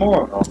tell me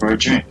more over a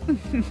drink.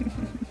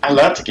 I'd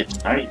love to get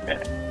to know you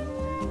better.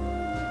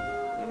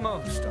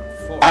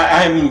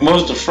 I'm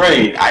most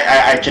afraid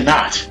I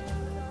cannot.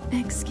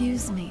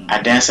 Excuse me.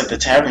 I dance at the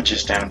tavern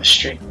just down the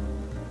street.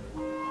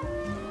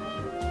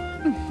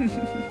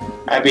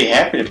 I'd be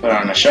happy to put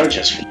on a show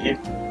just for you.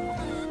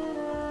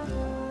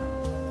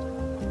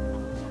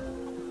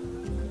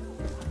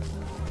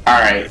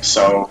 Alright,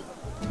 so...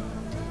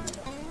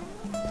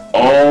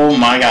 Oh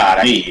my god,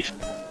 I leave.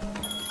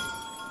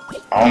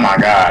 Oh my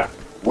god.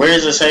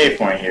 Where's the save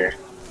point here?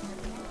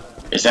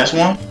 Is that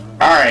one?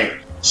 Alright,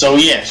 so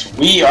yes,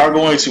 we are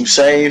going to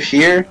save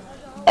here.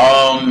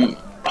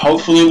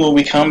 Hopefully when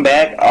we come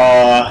back,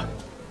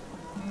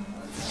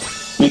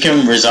 we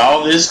can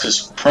resolve this,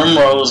 because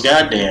Primrose,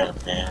 goddamn,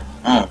 man.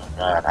 Oh my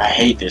god, I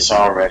hate this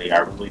already, I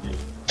really do.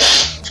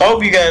 So I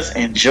hope you guys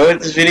enjoyed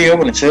this video,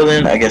 but until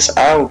then, I guess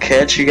I will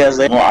catch you guys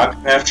later on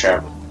Octopath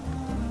Traveler.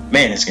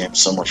 Man, this game is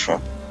so much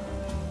fun.